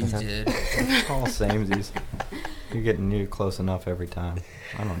course you Okay. did. All samesies. You're getting near close enough every time.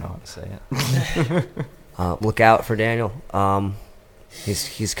 I don't know how to say it. Look out for Daniel.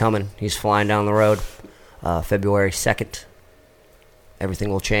 He's coming. He's flying down the road. February 2nd. Everything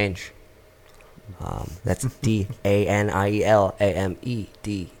will change. That's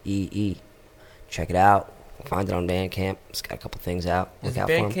DANIELAMEDEE. Check it out. Find it on Bandcamp. It's got a couple things out. Is Look it out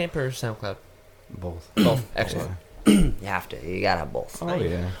for 'em. Bandcamp or SoundCloud? Both. Both. Excellent. You have to. You gotta have both. Oh,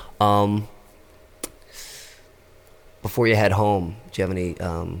 yeah. Before you head home, do you have any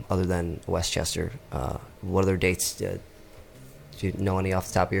other than Westchester? What other dates? Do you know any off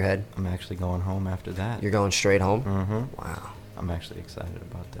the top of your head? I'm actually going home after that. You're going straight home? Mm-hmm. Wow. I'm actually excited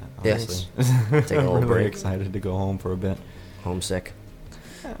about that. Yes. Honestly. Take a little I'm really break. excited to go home for a bit. Homesick.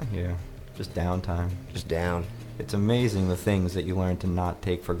 Yeah. Just downtime. Just down. It's amazing the things that you learn to not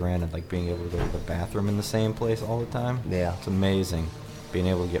take for granted, like being able to go to the bathroom in the same place all the time. Yeah. It's amazing. Being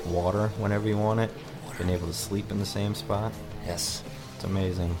able to get water whenever you want it. Being able to sleep in the same spot. Yes. It's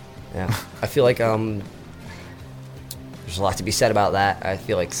amazing. Yeah. I feel like there's a lot to be said about that. I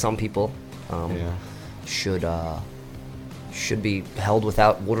feel like some people Yeah. should be held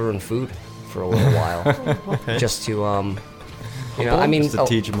without water and food for a little while, just to I mean, Just to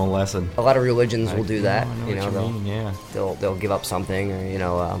teach them a lesson. a lot of religions will Like, do that. I know You what know, you mean, yeah. they'll give up something,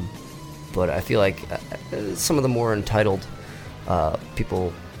 or but I feel like some of the more entitled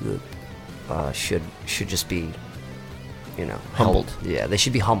people should just be, Humbled. Yeah, they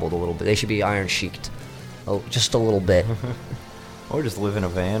should be humbled a little bit. They should be iron sheiked, just a little bit. Or just live in a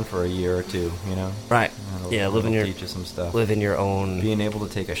van for a year or two, you know? Right. That'll- Yeah, live in that'll your teach you some stuff. live in your own. Being able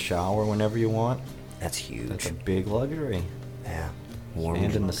to take a shower whenever you want, That's huge. that's a big luxury. Yeah. Warm,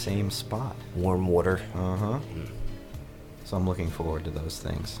 And in the same spot. warm water. Uh-huh. So I'm looking forward to those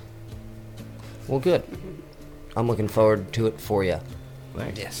things. Well, good. I'm looking forward to it for you.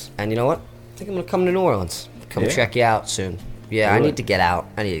 Thanks. Yes. And you know what? I think I'm gonna come to New Orleans. Come Yeah? check you out soon. Yeah, Do I it. need to get out.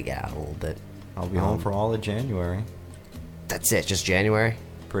 I need to get out a little bit. I'll be home for all of January. That's it. Just January,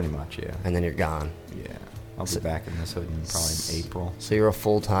 Pretty much, yeah. and then you're gone. Yeah. I'll be back in this hood in probably April. So you're a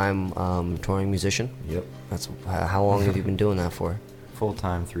full-time touring musician. Yep. That's how long have you been doing that for?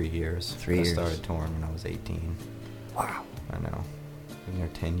 Full-time 3 years. 3 years. I started touring when I was 18. Wow. I know. Been there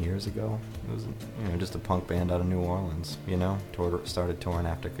 10 years ago. It was, just a punk band out of New Orleans, Started touring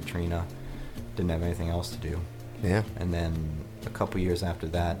after Katrina. Didn't have anything else to do. Yeah. And then a couple years after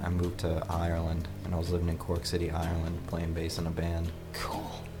that, I moved to Ireland, and I was living in Cork City, Ireland, playing bass in a band. Cool.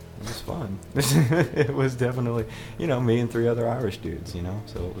 It was fun. It was definitely, me and 3 other Irish dudes,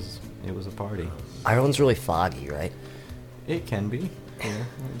 so it was a party. Ireland's really foggy, right? It can be. Yeah.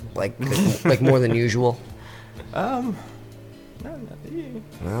 Like more than usual. No, yeah.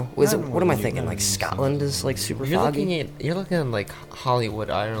 No. Not Is it? more What am I than thinking? you- Like Scotland is like super You're foggy. looking at like Hollywood,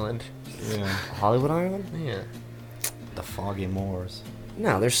 Ireland. Yeah. Hollywood, Ireland? Yeah. The foggy moors.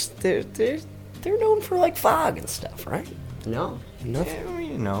 No, they're known for like fog and stuff, right? No,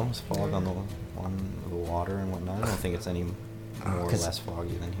 nothing. Yeah, it's fog on the water and whatnot. I don't think it's any more or 'cause- less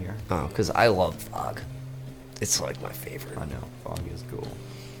foggy than here. Oh, because I love fog. It's like my favorite. I know, fog is cool.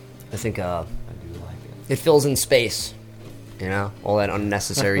 I think I do like it. it fills in space. All that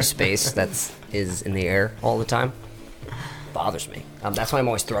unnecessary space is in the air all the time bothers me. That's why I'm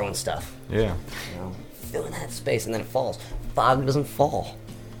always throwing stuff. Yeah. Filling that space and then it falls. Fog doesn't fall.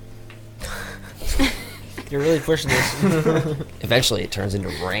 You're really pushing this. Eventually, it turns into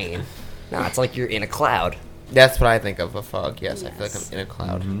rain. No, it's like you're in a cloud. That's what I think of a fog. Yes, I feel like I'm in a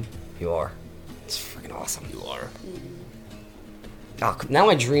cloud. Mm-hmm. You are. It's freaking awesome. You are. Oh, now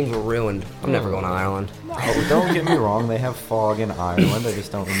my dreams were ruined. I'm never going to Ireland. Oh, don't get me wrong. They have fog in Ireland. I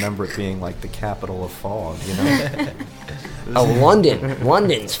just don't remember it being like the capital of fog. Oh, London.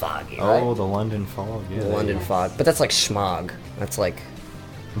 London's foggy, right? Oh, the London fog. Yeah. The London fog. But that's like smog. That's like...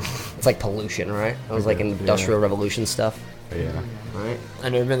 It's like pollution, right? That was like Yeah. Industrial Revolution stuff. Yeah. Right?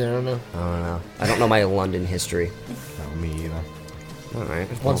 I've never been there. I don't know. I don't know. I don't know my London history. No, me either. All right.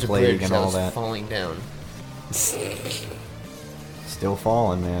 Once a plague bridge and that all was that. falling down. Still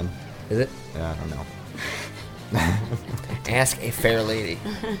falling, man. Is it? Yeah, I don't know. Ask a fair lady.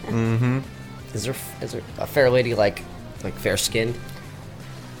 Mm-hmm. Is there a fair lady like fair skinned?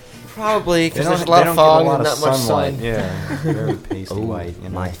 Probably, They because don't, there's a lot they of don't fog get a lot and of not much sunlight. sun. Yeah. Very pasty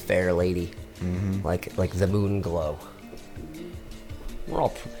white. My fair lady. Mm-hmm. Like the moon glow.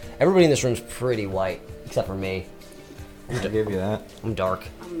 Everybody in this room's pretty white, except for me. I'll give you that. I'm dark.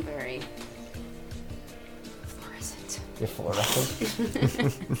 I'm very fluorescent. You're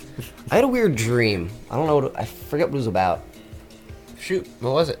fluorescent. I had a weird dream. I don't know. I forget what it was about. Shoot,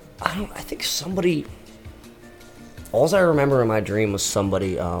 what was it? I think somebody. All I remember in my dream was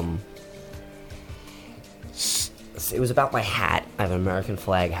somebody. It was about my hat. I have an American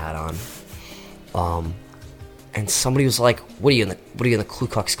flag hat on. And somebody was like, "What are you in the Ku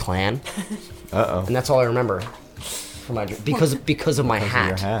Klux Klan?" Uh-oh. And that's all I remember from my dream because of my hat.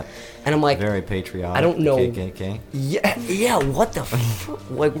 Your hat. And I'm like, very patriotic. I don't know. KKK. Yeah. What the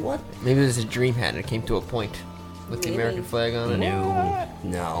like what? Maybe it was a dream hat and it came to a point with the American flag on it.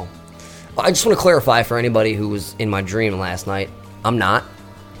 No. I just want to clarify for anybody who was in my dream last night. I'm not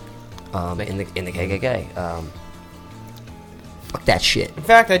in the KKK. Fuck that shit. In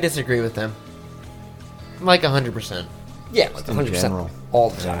fact, I disagree with them. Like 100%. Yeah, like In 100% general.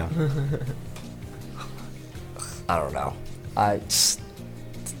 all the time. I don't know. I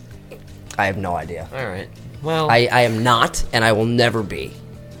have no idea. All right. Well, I am not, and I will never be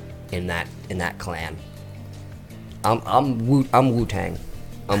in that clan. I'm Wu-Tang.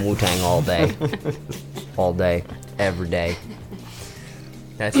 I'm Wu-Tang all day, all day, every day.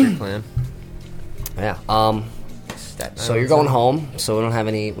 That's your clan. Yeah. So you're going home. So we don't have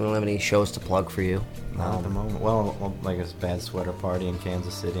any shows to plug for you. Not at the moment. Well, like a bad sweater party in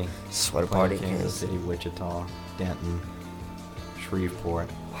Kansas City. Sweater Playing party in Kansas City, Wichita, Denton, Shreveport.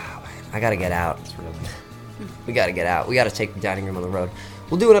 Wow, man. I gotta get out. It's really... We gotta get out. We gotta take the dining room on the road.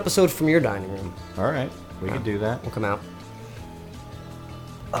 We'll do an episode from your dining room. All right, we could do that. We'll come out.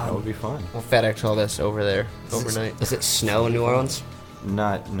 That would be fun. We'll FedEx all this over there overnight. Does it snow in New Orleans?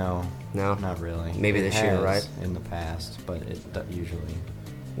 No, not really. Maybe It this year, has right? In the past, but it usually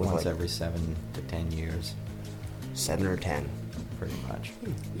With once like- every 7 to 10 years, 7 or 10. pretty much.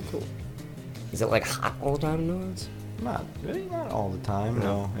 Cool. Is it like hot all the time in New Orleans? Not all the time.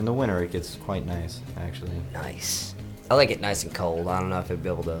 No, in the winter it gets quite nice, actually. Nice. I like it nice and cold. I don't know if I'd be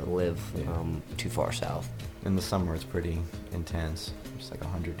able to live too far south. In the summer it's pretty intense. It's like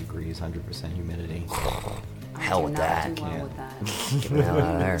 100 degrees, 100% humidity. Hell with that. Do well Yeah. with that. Get the hell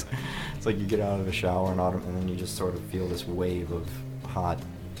out of there. It's like you get out of a shower in autumn and then you just sort of feel this wave of hot.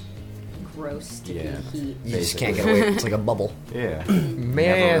 Gross, sticky Yeah. heat. You just can't get away. It's like a bubble. Yeah. May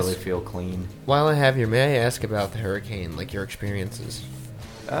Never I ask, really feel clean. while I have you, may I ask about the hurricane, like your experiences?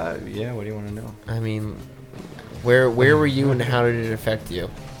 Yeah, what do you want to know? I mean, where were you and how did it affect you?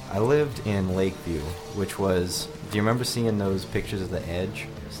 I lived in Lakeview, which was... Do you remember seeing those pictures of the Edge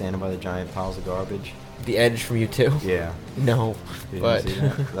standing by the giant piles of garbage? The Edge from you too? Yeah. No, You didn't but see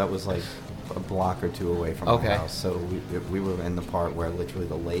that? That was like a block or two away from Okay. my house. So we were in the part where literally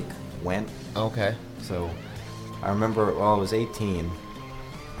the lake went. okay. So I remember, I was 18.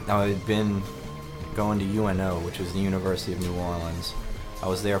 I had been going to UNO, which was the University of New Orleans. I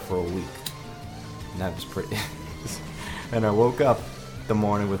was there for a week. And that was pretty... And I woke up the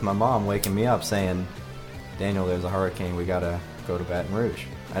morning with my mom waking me up saying, Daniel, there's a hurricane. We got to go to Baton Rouge.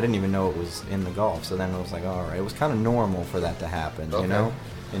 I didn't even know it was in the Gulf. So then I was like, all right. It was kind of normal for that to happen, Okay. you know?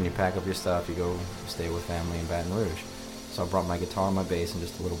 And you pack up your stuff, you go stay with family in Baton Rouge. So I brought my guitar, my bass, and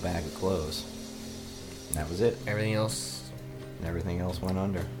just a little bag of clothes. And that was it. Everything else, And everything else went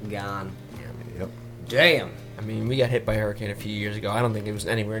under. Gone. Yep. Damn. I mean, we got hit by a hurricane a few years ago. I don't think it was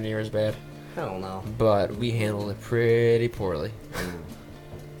anywhere near as bad, Hell no. but we handled it pretty poorly.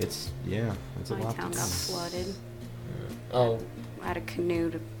 It's a My lot. town got flooded. Oh, I had a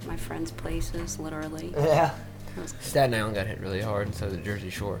canoe to my friends' places, literally. Yeah. It was Staten Island got hit really hard, and so did the Jersey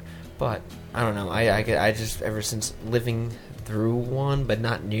Shore. But I don't know. I just ever since living through one, but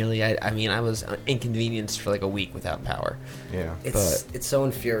not nearly. I mean, I was inconvenienced for like a week without power. Yeah. It's so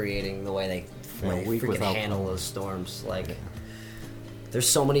infuriating the way they Yeah, a week freaking without handle power. those storms. Like, there's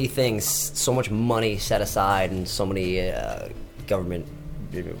so many things, so much money set aside, and so many government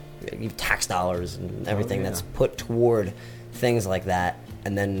tax dollars and everything yeah. that's put toward things like that.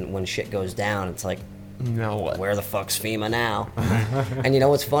 And then when shit goes down, it's like, No, what? where the fuck's FEMA now? And you know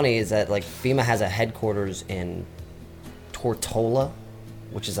what's funny is that like FEMA has a headquarters in Tortola,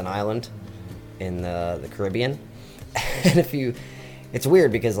 which is an island in the Caribbean. And it's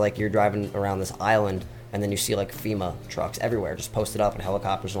weird because like you're driving around this island and then you see like FEMA trucks everywhere, just posted up and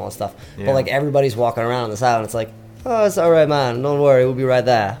helicopters and all that stuff. Yeah. But like everybody's walking around on this island. It's like, oh, it's all right, man. Don't worry, we'll be right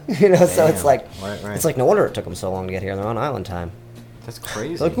there. You know, so it's Damn. like, Right. it's like no wonder it took them so long to get here. They're on island time. That's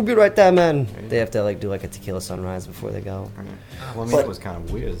crazy. It's like, we'll be right there, man. They have to like do like a tequila sunrise before they go. Well, I mean, But- it was kind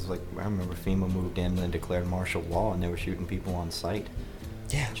of weird. It's like I remember FEMA moved in and declared martial law, and they were shooting people on sight.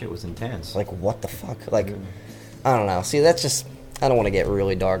 Yeah. Shit was intense. Like, what the fuck? Like, I don't know. See, that's just, I don't want to get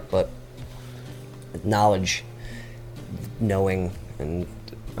really dark, but knowledge, knowing, and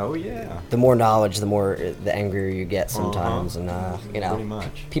Oh yeah. The more knowledge, the angrier you get sometimes, and Pretty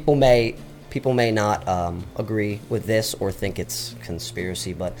much. people may not agree with this or think it's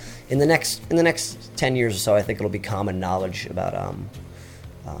conspiracy, but in the next 10 years or so, I think it'll be common knowledge about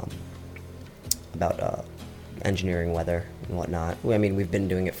engineering weather and whatnot. I mean, we've been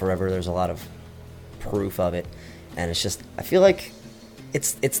doing it forever. There's a lot of proof of it, and it's just, I feel like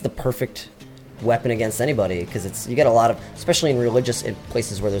it's the perfect weapon against anybody, because you get a lot of, especially in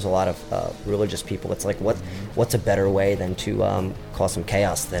places where there's a lot of religious people, it's like what's a better way than to cause some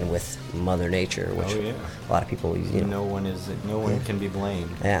chaos than with Mother Nature, which a lot of people no one can be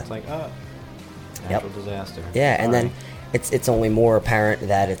blamed. Yeah. It's like natural disaster. Yeah, and then it's only more apparent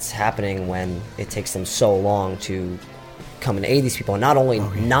that it's happening when it takes them so long to come and aid these people, and not only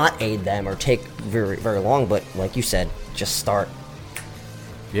not aid them or take very, very long, but like you said, just start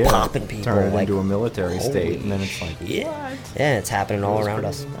popping people, turn it like, into a military state, and then it's holy like, shit. what? Yeah, it's happening all around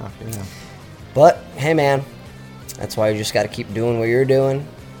us. Enough, yeah. But hey, man, that's why you just got to keep doing what you're doing,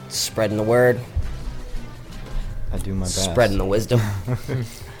 spreading the word. I do my best. Spreading the wisdom.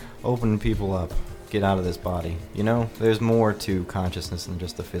 Opening people up. Get out of this body. You know, there's more to consciousness than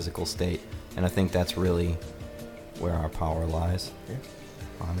just the physical state, and I think that's really where our power lies. Yeah.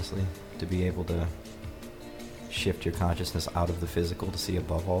 Honestly, to be able to shift your consciousness out of the physical to see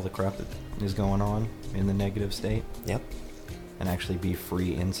above all the crap that is going on in the negative state. Yep. And actually be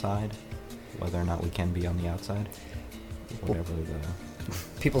free inside, whether or not we can be on the outside. Whatever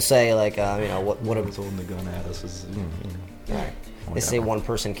People say, like, what's holding the gun at us is, Right. They say one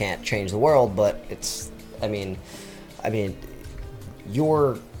person can't change the world, but I mean,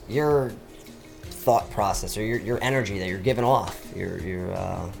 your thought process or your energy that you're giving off, your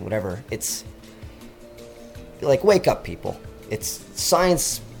whatever, it's like, wake up, people. It's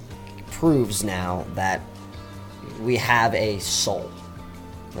science proves now that we have a soul.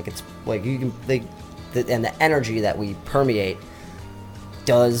 Like, it's like and the energy that we permeate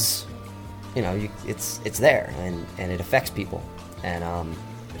does, it's there, and it affects people, and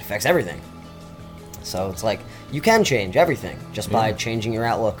it affects everything. So it's like, you can change everything just by changing your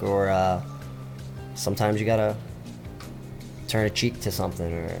outlook, or sometimes you gotta turn a cheek to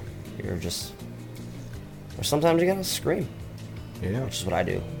something, or sometimes you gotta scream. Yeah. Which is what I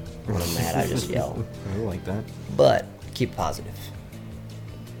do. When I'm mad, I just yell. I like that. But keep positive.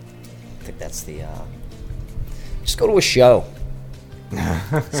 I think that's the just go to a show.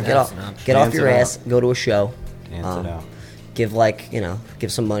 Just get off your ass, go to a show. Dance it out.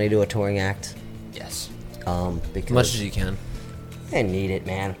 Give some money to a touring act. Yes. Because As much as you can. I need it,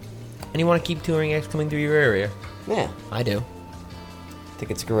 man. And you want to keep touring acts coming through your area? Yeah. I do. I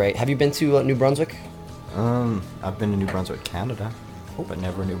think it's great. Have you been to New Brunswick? I've been to New Brunswick, Canada, but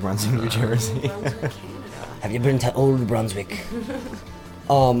never New Brunswick, New Jersey. Have you been to Old Brunswick?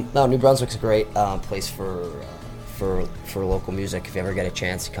 No, New Brunswick's a great place for local music. If you ever get a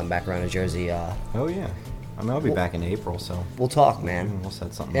chance to come back around to Jersey, oh yeah, I mean, I'll be back in April, so we'll talk, man. We'll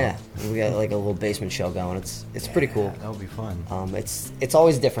set something Yeah, up. we got like a little basement show going. It's pretty cool. That'll be fun. It's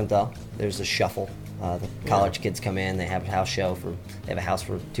always different though. There's a shuffle. The college kids come in. They have a house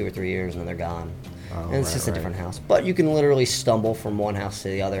for 2 or 3 years, and then they're gone. Oh, and it's just a different house. But you can literally stumble from one house to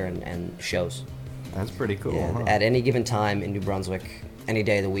the other, and shows. That's pretty cool. Yeah, huh? At any given time in New Brunswick, any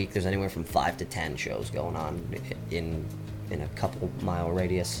day of the week, there's anywhere from 5 to 10 shows going on in a couple mile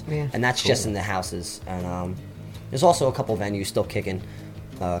radius. Yeah. And that's just in the houses. And there's also a couple venues still kicking.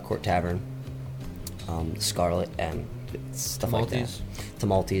 Court Tavern, Scarlet, and stuff like that.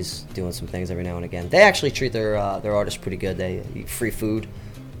 Tumulties doing some things every now and again. They actually treat their artists pretty good. They eat free food.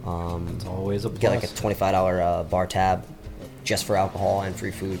 It's always a plus. Get like a $25 bar tab just for alcohol and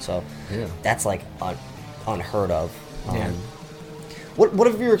free food. So that's like unheard of. What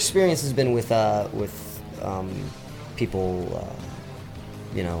have your experiences been with people,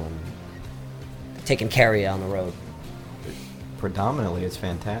 taking care of you on the road? Predominantly, it's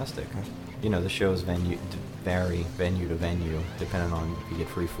fantastic. The shows vary venue to venue, depending on if you get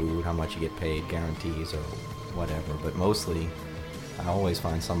free food, how much you get paid, guarantees, or whatever. But mostly, I always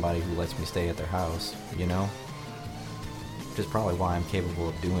find somebody who lets me stay at their house, which is probably why I'm capable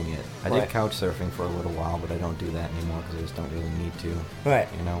of doing it. I did couch surfing for a little while, but I don't do that anymore because I just don't really need to. Right.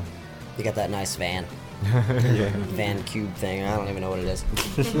 You got that nice van. Van cube thing. I don't even know what it is.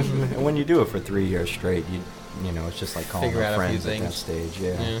 And when you do it for 3 years straight, it's just like calling Figure our out a few friends at that things.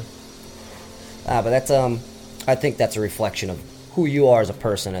 stage. But that's I think that's a reflection of who you are as a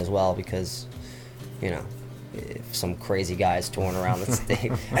person as well, because if some crazy guy's touring around the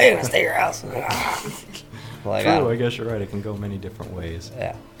state, hey, I'm gonna stay at your house. Like, True, I guess you're right. It can go many different ways.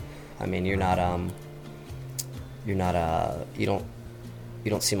 Yeah, I mean, you don't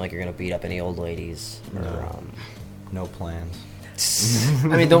you don't seem like you're gonna beat up any old ladies. Or, No plans.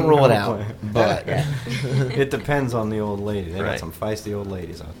 I mean, don't rule it out. But yeah. It depends on the old lady. They got Right. some feisty old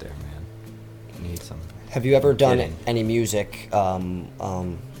ladies out there, man. You need some. Have you ever done kidding. any music?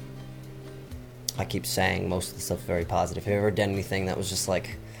 I keep saying most of the stuff is very positive. Have you ever done anything that was just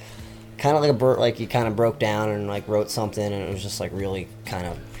like, kind of like like you kind of broke down and like wrote something and it was just like really kind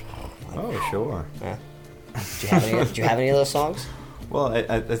of. Oh, sure. Yeah. Did you have any of those songs? Well,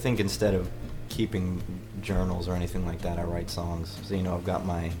 I think instead of keeping journals or anything like that, I write songs. So, I've got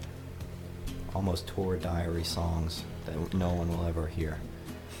my almost tour diary songs that no one will ever hear.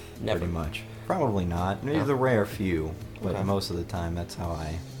 Never. Pretty much. Probably not. Maybe the rare few, but Okay. most of the time that's how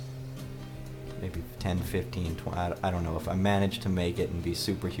maybe 10, 15, 20, I don't know. If I manage to make it and be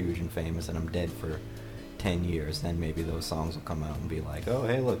super huge and famous and I'm dead for 10 years, then maybe those songs will come out and be like, oh,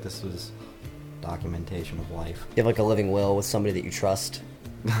 hey, look, this was documentation of life. You have like a living will with somebody that you trust.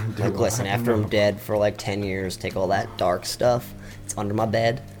 Like, listen, after I'm dead for like 10 years, take all that dark stuff. It's under my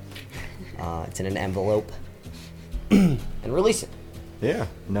bed. It's in an envelope. And release it. Yeah.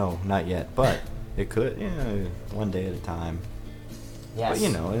 No, not yet. But it could. One day at a time. Yes.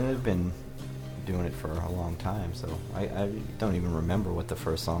 But, I've been doing it for a long time, so I don't even remember what the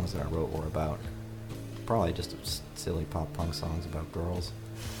first songs that I wrote were about. Probably just silly pop punk songs about girls.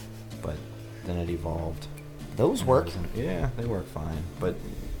 But then it evolved. Those work. Yeah, they work fine. But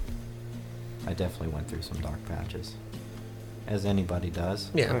I definitely went through some dark patches. As anybody does.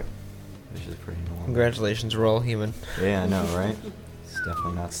 Yeah. Which is pretty normal. Congratulations, we're all human. Yeah, I know, right? It's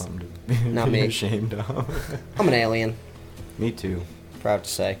definitely not something to be Not me. ashamed of. I'm an alien. Me too. Proud to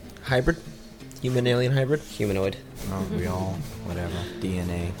say. Hybrid? Human alien hybrid? Humanoid. Aren't we all? Whatever.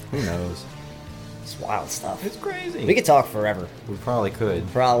 DNA. Who knows? It's wild stuff. It's crazy. We could talk forever. We probably could.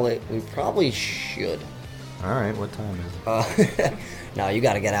 We probably should. All right. What time is it? No, you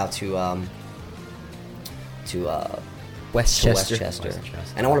got to get out to Westchester. Westchester.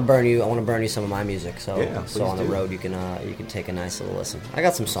 And I want to burn you some of my music. So Yeah, so on the please do. road you can take a nice little listen. I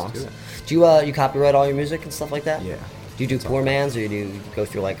got some songs. do it. Do you copyright all your music and stuff like that? Yeah. Do you do poor man's or you do go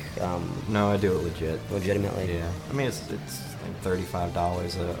through like No, I do it legit. legitimately? Yeah. I mean, it's like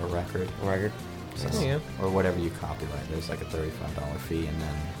 $35 a record. A record? So, Yeah. Or whatever you copyright. There's like a $35 fee, and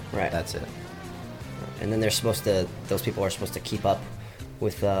then Right. that's it. And then those people are supposed to keep up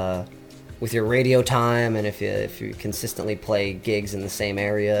with your radio time, and if you consistently play gigs in the same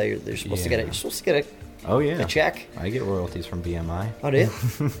area, you're supposed to get a Oh yeah. a check. I get royalties from BMI. Oh, do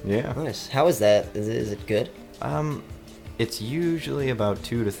you? Yeah. Nice. How is that? Is it good? It's usually about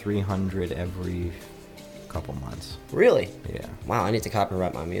 200 to 300 every couple months. Really? Yeah. Wow, I need to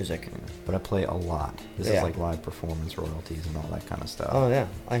copyright my music. But I play a lot. This Yeah. is like live performance royalties and all that kind of stuff. Oh yeah,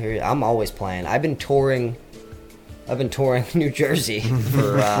 I hear you. I'm always playing. I've been touring New Jersey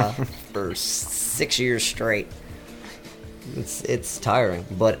for 6 years straight. It's tiring,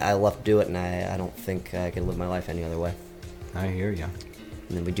 but I love to do it, and I don't think I can live my life any other way. I hear you.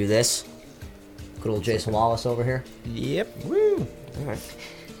 And then we do this. Good old Jason Wallace over here. Yep. Woo! All right.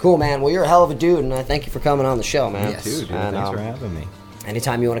 Cool, man. Well, you're a hell of a dude, and I thank you for coming on the show, man. Yes. Dude, And, thanks for having me.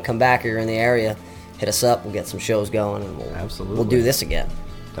 anytime you want to come back or you're in the area, hit us up. We'll get some shows going, and Absolutely. we'll do this again.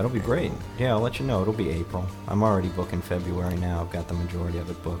 That'll be great. Yeah, I'll let you know. It'll be April. I'm already booking February now. I've got the majority of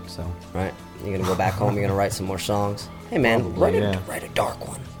it booked, so. Right? You're gonna go back home. You're gonna write some more songs. Hey, man, Probably, yeah. write a dark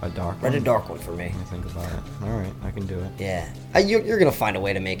one. A dark Write one? a dark one for me. Let me think about it. All right, I can do it. Yeah, you're gonna find a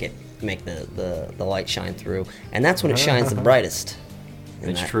way to make the light shine through, and that's when it shines the brightest.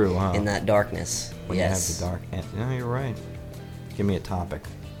 It's true, huh? In that darkness. When yes. you have the dark. No, you're right. Give me a topic.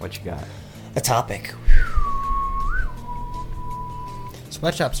 What you got? A topic.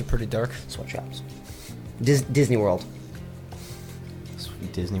 Sweatshops are pretty dark. Sweatshops. Disney World.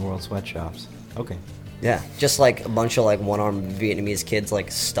 Disney World sweatshops. Okay. Yeah, just like a bunch of like one-armed Vietnamese kids like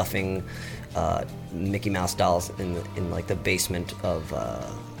stuffing Mickey Mouse dolls in like the basement of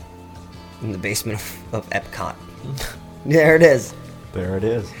Epcot. There it is. There it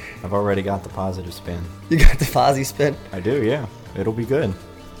is. I've already got the positive spin. You got the Fozzie spin. I do, yeah. It'll be good.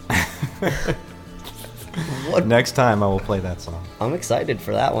 What? Next time I will play that song. I'm excited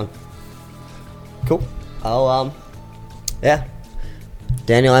for that one. Cool. I'll yeah.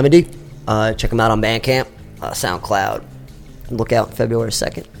 Daniel Amity. Check him out on Bandcamp, SoundCloud. Look out February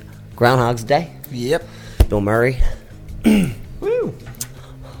 2nd. Groundhog's Day. Yep. Bill Murray. Woo!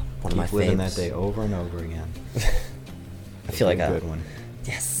 One of my Keep living faves. that day over and over again. I feel like a a good one.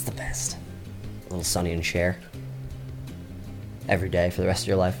 Yes, it's the best. A little Sonny and Cher. Every day for the rest of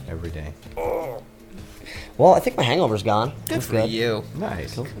your life. Every day. Well, I think my hangover's gone. Good That's for you.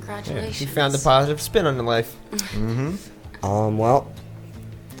 Nice. Congratulations. You found the positive spin on your life. Mm-hmm. Well,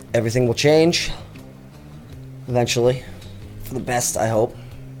 everything will change eventually for the best, I hope,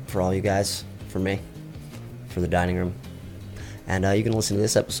 for all you guys, for me, for the dining room. And you can listen to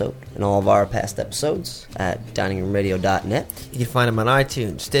this episode and all of our past episodes at diningroomradio.net. You can find them on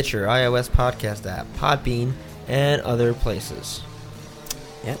iTunes, Stitcher, iOS podcast app, Podbean, and other places.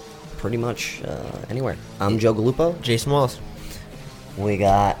 Yep, pretty much anywhere. I'm Joe Galupo. Jason Wallace. We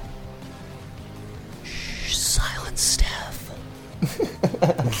got Silent Steph.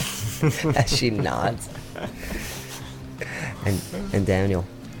 As she nods. And Daniel.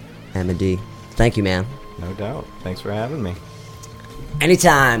 Amity. Thank you, man. No doubt. Thanks for having me.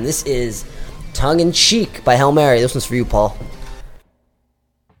 Anytime. This is Tongue in Cheek by Hail Mary. This one's for you, Paul.